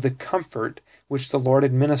form of the comfort which the Lord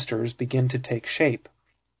administers begin to take shape.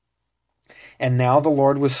 And now the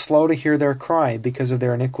Lord was slow to hear their cry because of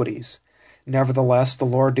their iniquities. Nevertheless, the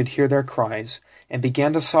Lord did hear their cries, and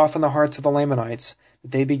began to soften the hearts of the Lamanites,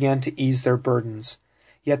 that they began to ease their burdens.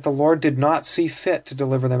 Yet the Lord did not see fit to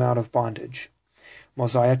deliver them out of bondage.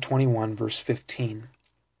 Mosiah 21, verse 15.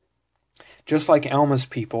 Just like Alma's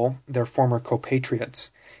people, their former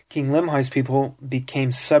compatriots, King Limhi's people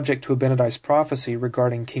became subject to Abinadi's prophecy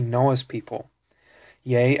regarding King Noah's people.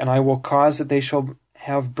 Yea, and I will cause that they shall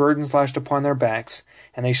have burdens lashed upon their backs,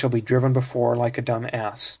 and they shall be driven before like a dumb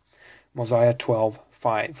ass. Mosiah 12,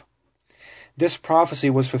 5. This prophecy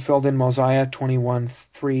was fulfilled in Mosiah 21,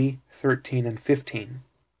 3, 13, and 15.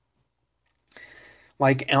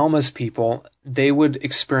 Like Alma's people, they would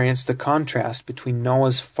experience the contrast between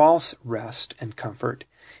Noah's false rest and comfort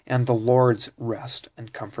and the Lord's rest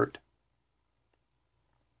and comfort.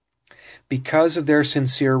 Because of their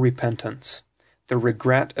sincere repentance, the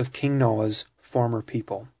regret of King Noah's former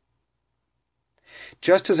people.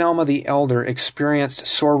 Just as Alma the elder experienced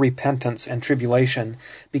sore repentance and tribulation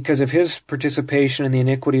because of his participation in the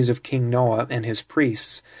iniquities of King Noah and his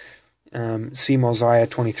priests, see Mosiah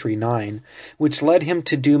 23:9, which led him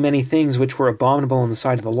to do many things which were abominable in the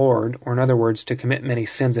sight of the Lord, or in other words, to commit many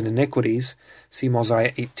sins and iniquities, see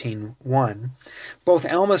Mosiah 18:1. Both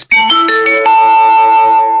Alma's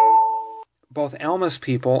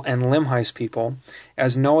people and Limhi's people,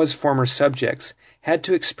 as Noah's former subjects, had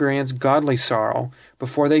to experience godly sorrow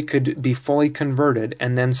before they could be fully converted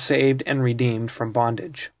and then saved and redeemed from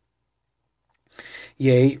bondage.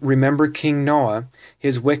 Yea, remember King Noah,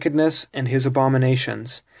 his wickedness and his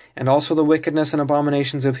abominations, and also the wickedness and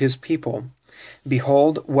abominations of his people.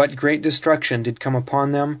 Behold, what great destruction did come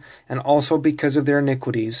upon them, and also because of their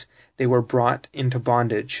iniquities they were brought into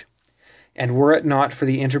bondage. And were it not for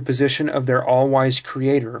the interposition of their all-wise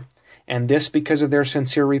Creator, and this because of their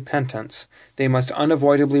sincere repentance, they must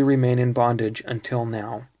unavoidably remain in bondage until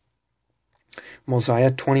now. Mosiah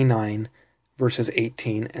 29, verses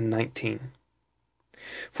 18 and 19.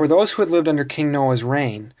 For those who had lived under King Noah's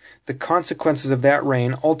reign, the consequences of that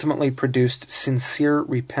reign ultimately produced sincere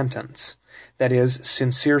repentance, that is,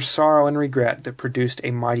 sincere sorrow and regret that produced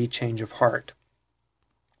a mighty change of heart.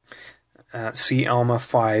 See Alma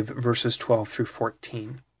 5, verses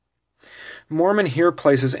 12-14. Mormon here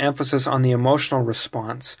places emphasis on the emotional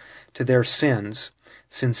response to their sins,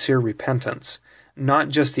 sincere repentance, not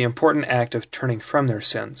just the important act of turning from their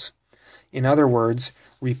sins. In other words,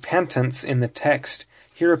 repentance in the text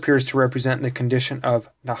here appears to represent the condition of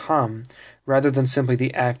naham, rather than simply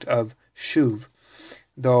the act of shuv,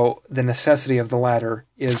 though the necessity of the latter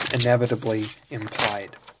is inevitably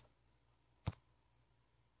implied.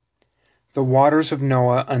 The waters of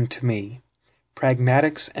Noah unto me.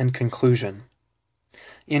 Pragmatics and conclusion.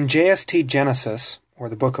 In JST Genesis, or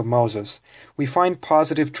the Book of Moses, we find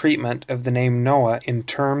positive treatment of the name Noah in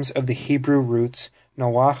terms of the Hebrew roots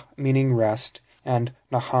Noah, meaning rest, and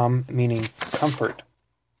Naham, meaning comfort,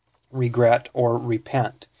 regret, or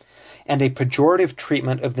repent, and a pejorative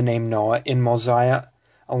treatment of the name Noah in Mosiah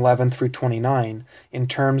 11-29 in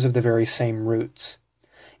terms of the very same roots.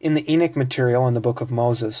 In the Enoch material in the Book of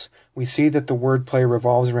Moses, we see that the wordplay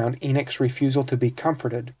revolves around Enoch's refusal to be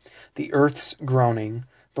comforted, the earth's groaning,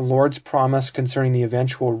 the Lord's promise concerning the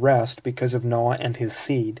eventual rest because of Noah and his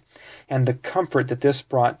seed, and the comfort that this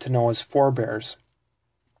brought to Noah's forebears,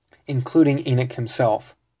 including Enoch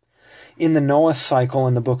himself. In the Noah cycle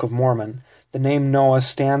in the Book of Mormon, the name Noah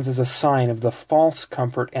stands as a sign of the false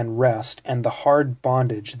comfort and rest and the hard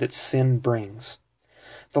bondage that sin brings.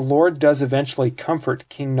 The Lord does eventually comfort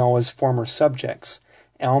King Noah's former subjects,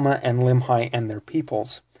 Alma and Limhi and their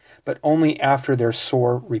peoples, but only after their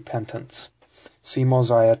sore repentance. See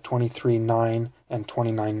Mosiah 23:9 and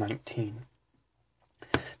 29:19.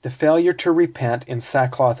 The failure to repent in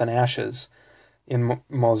sackcloth and ashes, in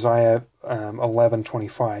Mosiah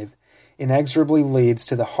 11:25, inexorably leads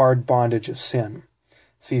to the hard bondage of sin.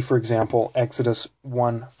 See, for example, Exodus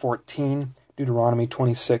 1:14, Deuteronomy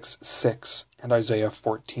 26:6, and Isaiah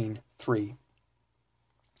 14:3.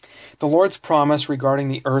 The Lord's promise regarding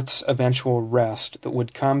the earth's eventual rest that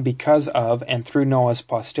would come because of and through Noah's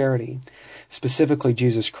posterity, specifically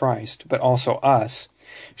Jesus Christ, but also us,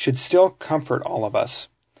 should still comfort all of us.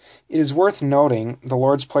 It is worth noting the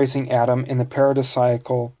Lord's placing Adam in the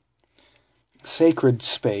paradisiacal sacred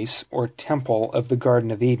space or temple of the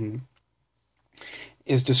Garden of Eden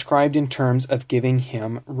is described in terms of giving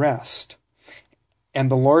him rest. And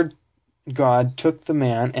the Lord God took the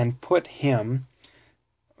man and put him,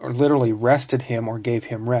 or literally rested him or gave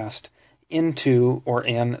him rest, into or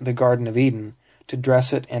in the Garden of Eden to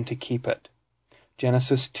dress it and to keep it.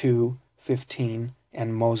 Genesis 2:15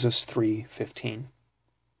 and Moses 3:15.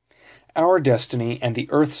 Our destiny and the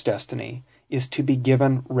earth's destiny is to be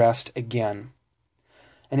given rest again.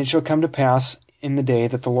 And it shall come to pass in the day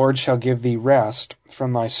that the Lord shall give thee rest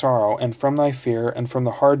from thy sorrow, and from thy fear, and from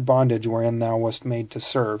the hard bondage wherein thou wast made to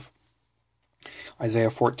serve. Isaiah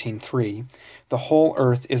 14:3. The whole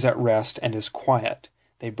earth is at rest and is quiet.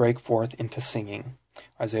 They break forth into singing.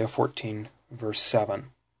 Isaiah 14, verse 7.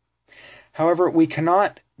 However, we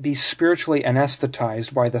cannot be spiritually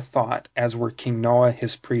anesthetized by the thought, as were King Noah,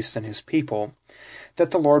 his priests, and his people, that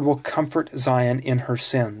the Lord will comfort Zion in her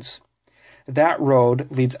sins. That road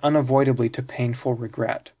leads unavoidably to painful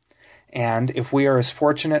regret, and, if we are as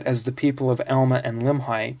fortunate as the people of Elma and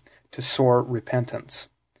Limhi, to sore repentance.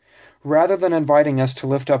 Rather than inviting us to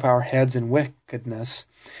lift up our heads in wickedness,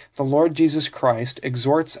 the Lord Jesus Christ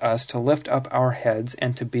exhorts us to lift up our heads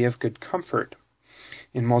and to be of good comfort.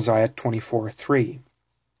 In Mosiah 24:3,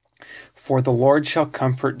 For the Lord shall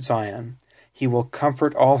comfort Zion. He will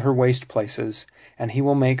comfort all her waste places, and he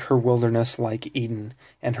will make her wilderness like Eden,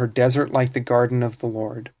 and her desert like the garden of the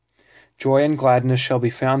Lord. Joy and gladness shall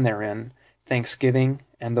be found therein, thanksgiving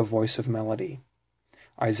and the voice of melody.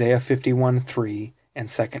 Isaiah 51:3 and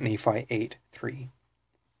 2 Nephi 8:3.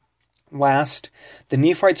 Last, the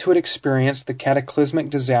Nephites who had experienced the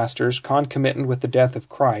cataclysmic disasters concomitant with the death of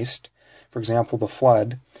Christ, for example the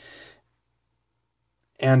flood,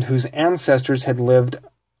 and whose ancestors had lived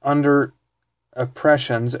under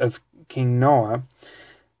oppressions of King Noah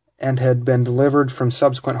and had been delivered from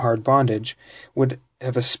subsequent hard bondage, would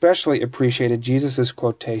have especially appreciated Jesus'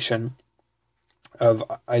 quotation of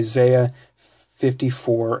Isaiah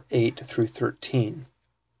 54:8-13.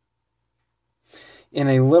 In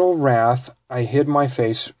a little wrath I hid my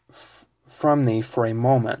face from thee for a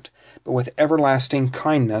moment, but with everlasting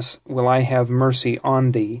kindness will I have mercy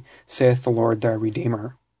on thee, saith the Lord thy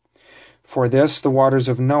Redeemer. For this the waters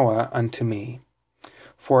of Noah unto me.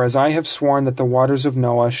 For as I have sworn that the waters of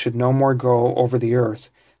Noah should no more go over the earth,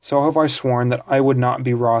 so have I sworn that I would not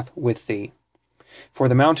be wroth with thee. For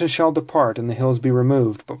the mountains shall depart, and the hills be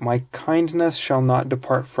removed, but my kindness shall not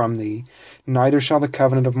depart from thee, neither shall the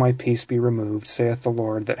covenant of my peace be removed, saith the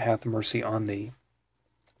Lord that hath mercy on thee.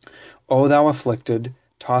 O thou afflicted,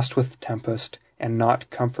 tossed with tempest, and not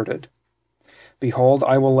comforted. Behold,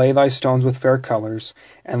 I will lay thy stones with fair colors,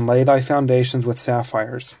 and lay thy foundations with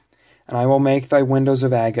sapphires. And I will make thy windows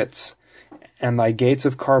of agates, and thy gates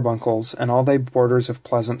of carbuncles, and all thy borders of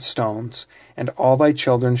pleasant stones. And all thy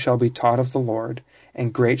children shall be taught of the Lord,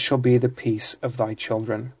 and great shall be the peace of thy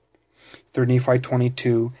children. 3 Nephi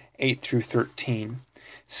 22:8-13.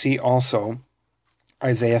 See also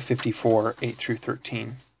Isaiah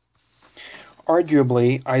 54:8-13.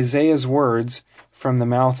 Arguably, Isaiah's words from the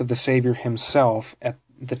mouth of the Savior himself at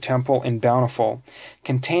the temple in Bountiful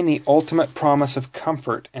contain the ultimate promise of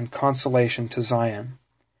comfort and consolation to Zion.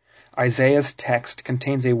 Isaiah's text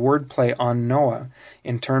contains a wordplay on Noah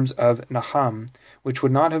in terms of Naham, which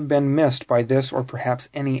would not have been missed by this or perhaps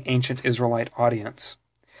any ancient Israelite audience.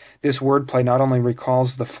 This wordplay not only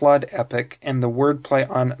recalls the flood epic and the wordplay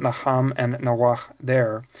on Naham and Noach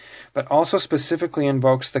there, but also specifically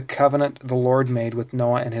invokes the covenant the Lord made with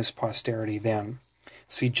Noah and his posterity then.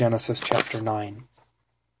 See Genesis chapter 9.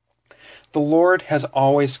 The Lord has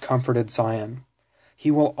always comforted Zion.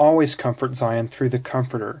 He will always comfort Zion through the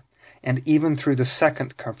Comforter, and even through the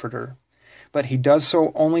second Comforter. But he does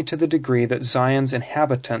so only to the degree that Zion's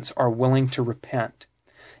inhabitants are willing to repent,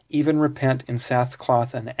 even repent in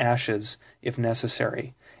sackcloth and ashes, if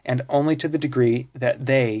necessary, and only to the degree that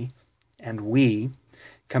they, and we,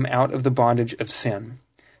 come out of the bondage of sin.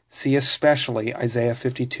 See especially Isaiah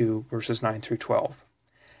 52, verses 9-12.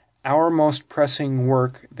 Our most pressing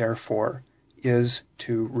work, therefore, is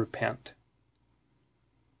to repent.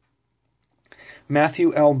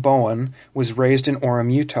 Matthew L. Bowen was raised in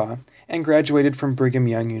Orem, Utah, and graduated from Brigham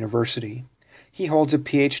Young University. He holds a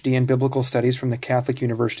Ph.D. in Biblical Studies from the Catholic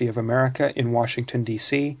University of America in Washington,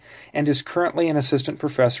 D.C., and is currently an assistant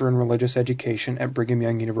professor in religious education at Brigham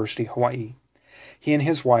Young University, Hawaii. He and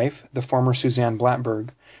his wife, the former Suzanne Blattberg,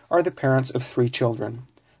 are the parents of 3 children,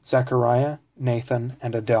 Zechariah, Nathan,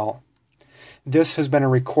 and Adele. This has been a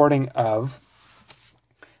recording of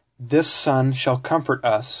This Son Shall Comfort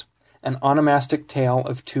Us, an Onomastic Tale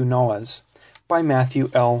of 2 Noahs, by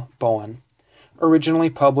Matthew L. Bowen,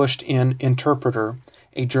 originally published in Interpreter,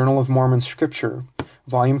 a Journal of Mormon Scripture,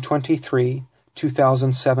 Volume 23,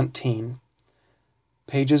 2017,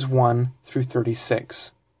 pages 1 through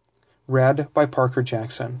 36. Read by Parker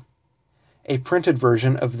Jackson. A printed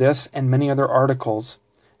version of this and many other articles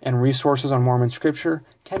and resources on Mormon Scripture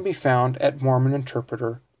can be found at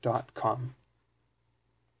mormoninterpreter.com.